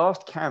 The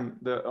last camp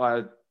that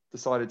I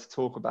decided to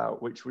talk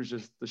about, which was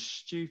just the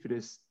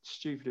stupidest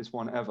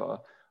one ever.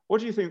 What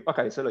do you think?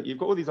 Okay, so look, you've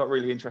got all these like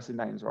really interesting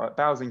names, right?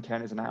 Bowsing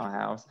Ken is an our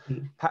house.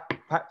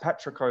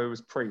 Patrico was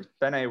priest.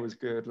 Bene was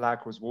good. Lag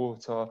was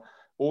water.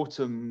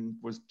 Autumn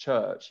was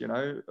church. You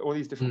know, all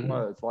these different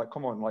words. Like,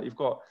 come on, like you've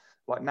got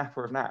like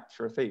Napper of Naps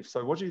for a thief.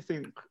 So what do you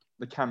think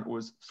the camp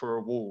was for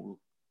a wall?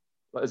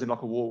 Like, as in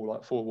like a wall,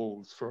 like 4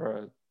 walls for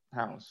a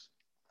house?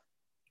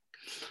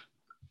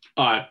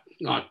 I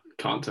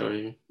can't tell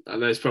you.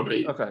 There's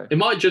probably okay. It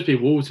might just be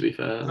wall, to be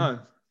fair. No,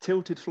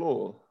 tilted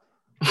floor.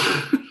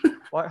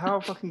 Like, how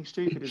fucking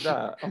stupid is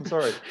that? I'm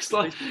sorry. It's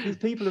like these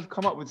people have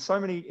come up with so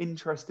many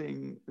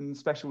interesting and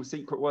special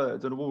secret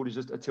words, and a wall is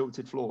just a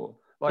tilted floor.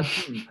 Like,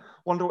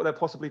 wonder what they're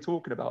possibly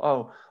talking about.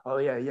 Oh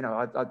yeah, you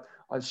know,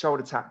 I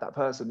shoulder tapped that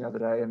person the other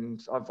day,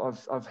 and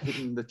I've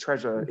hidden the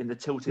treasure in the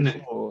tilted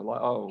floor. Like,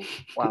 oh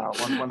wow,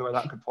 wonder where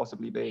that could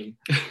possibly be.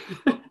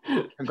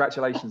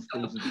 Congratulations,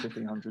 thieves of the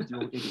 1500s.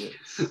 You're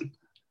idiots.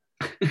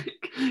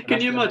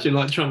 Can you imagine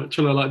like trying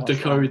to like That's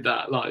decode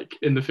that like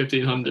in the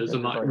 1500s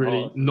and like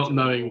really hard not to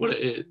knowing know. what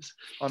it is?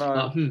 I know.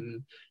 Like,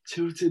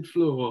 tilted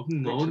floor.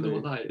 I wonder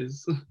what that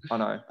is. I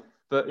know.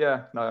 But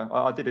yeah, no,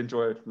 I did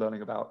enjoy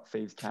learning about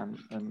thieves' cant,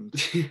 and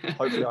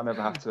hopefully I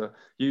never have to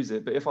use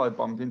it. But if I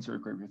bump into a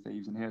group of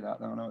thieves and hear that,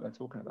 then I know what they're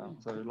talking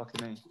about. So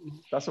lucky me.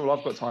 That's all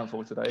I've got time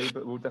for today.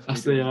 But we'll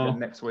definitely do it again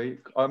next week.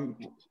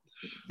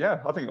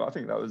 Yeah, I think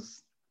that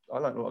was. I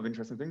learned a lot of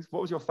interesting things.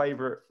 What was your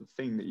favourite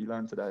thing that you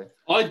learned today?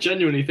 I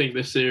genuinely think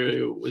this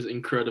serial was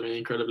incredibly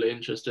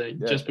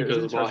interesting, just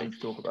because of like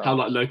how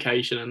like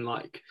location and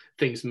like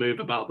things move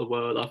about the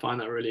world. I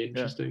find that really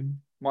interesting. Yeah.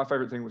 My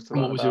favourite thing was to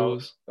learn about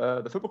yours?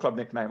 The football club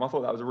nickname. I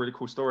thought that was a really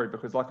cool story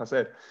because, like I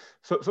said,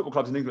 football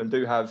clubs in England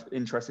do have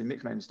interesting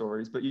nickname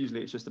stories, but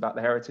usually it's just about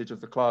the heritage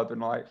of the club and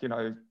like, you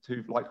know,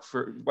 who like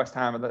for West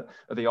Ham are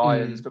the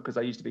Irons because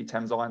they used to be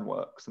Thames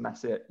Ironworks, and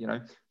that's it. You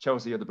know,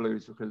 Chelsea are the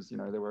Blues because, you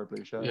know, they wear a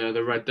blue shirt. Yeah,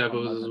 the Red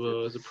Devils as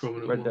well as a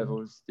prominent Red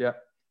Devils, yeah.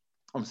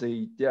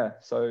 Obviously, yeah.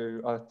 So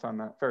I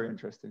found that very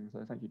interesting.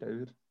 So thank you,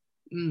 David.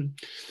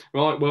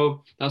 Right,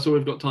 well, that's all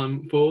we've got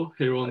time for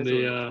here on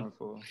the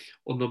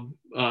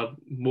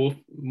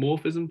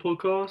Morphism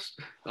podcast.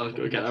 I was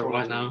going to get that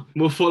right now.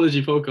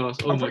 Morphology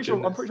podcast. I'm pretty sure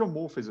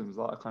morphism is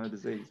like a kind of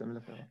disease. Let me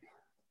look at it.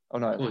 Oh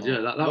no. Oh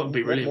yeah, that would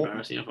be really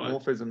embarrassing if I.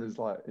 Morphism is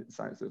like it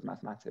sounds with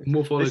mathematics.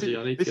 Morphology.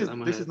 I need to get that in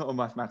my head. This is not a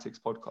mathematics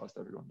podcast,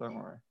 everyone. Don't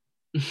worry.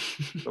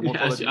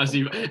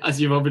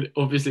 As you've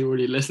obviously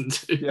already listened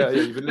to. Yeah,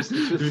 you've been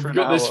listening to. We've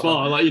got this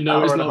far, like it's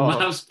not a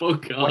maths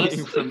podcast.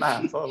 Waiting for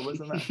maths. Oh,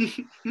 wasn't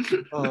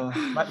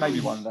that? Maybe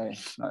one day.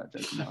 No,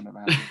 joking. That'll never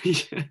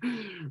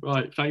happen.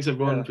 Right. Thanks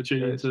everyone for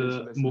tuning into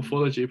the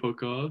Morphology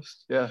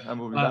podcast. Yeah, and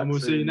we'll be back. And we'll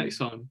see you next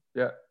time.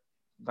 Yeah.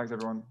 Thanks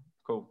everyone.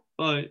 Cool.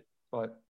 Bye. Bye.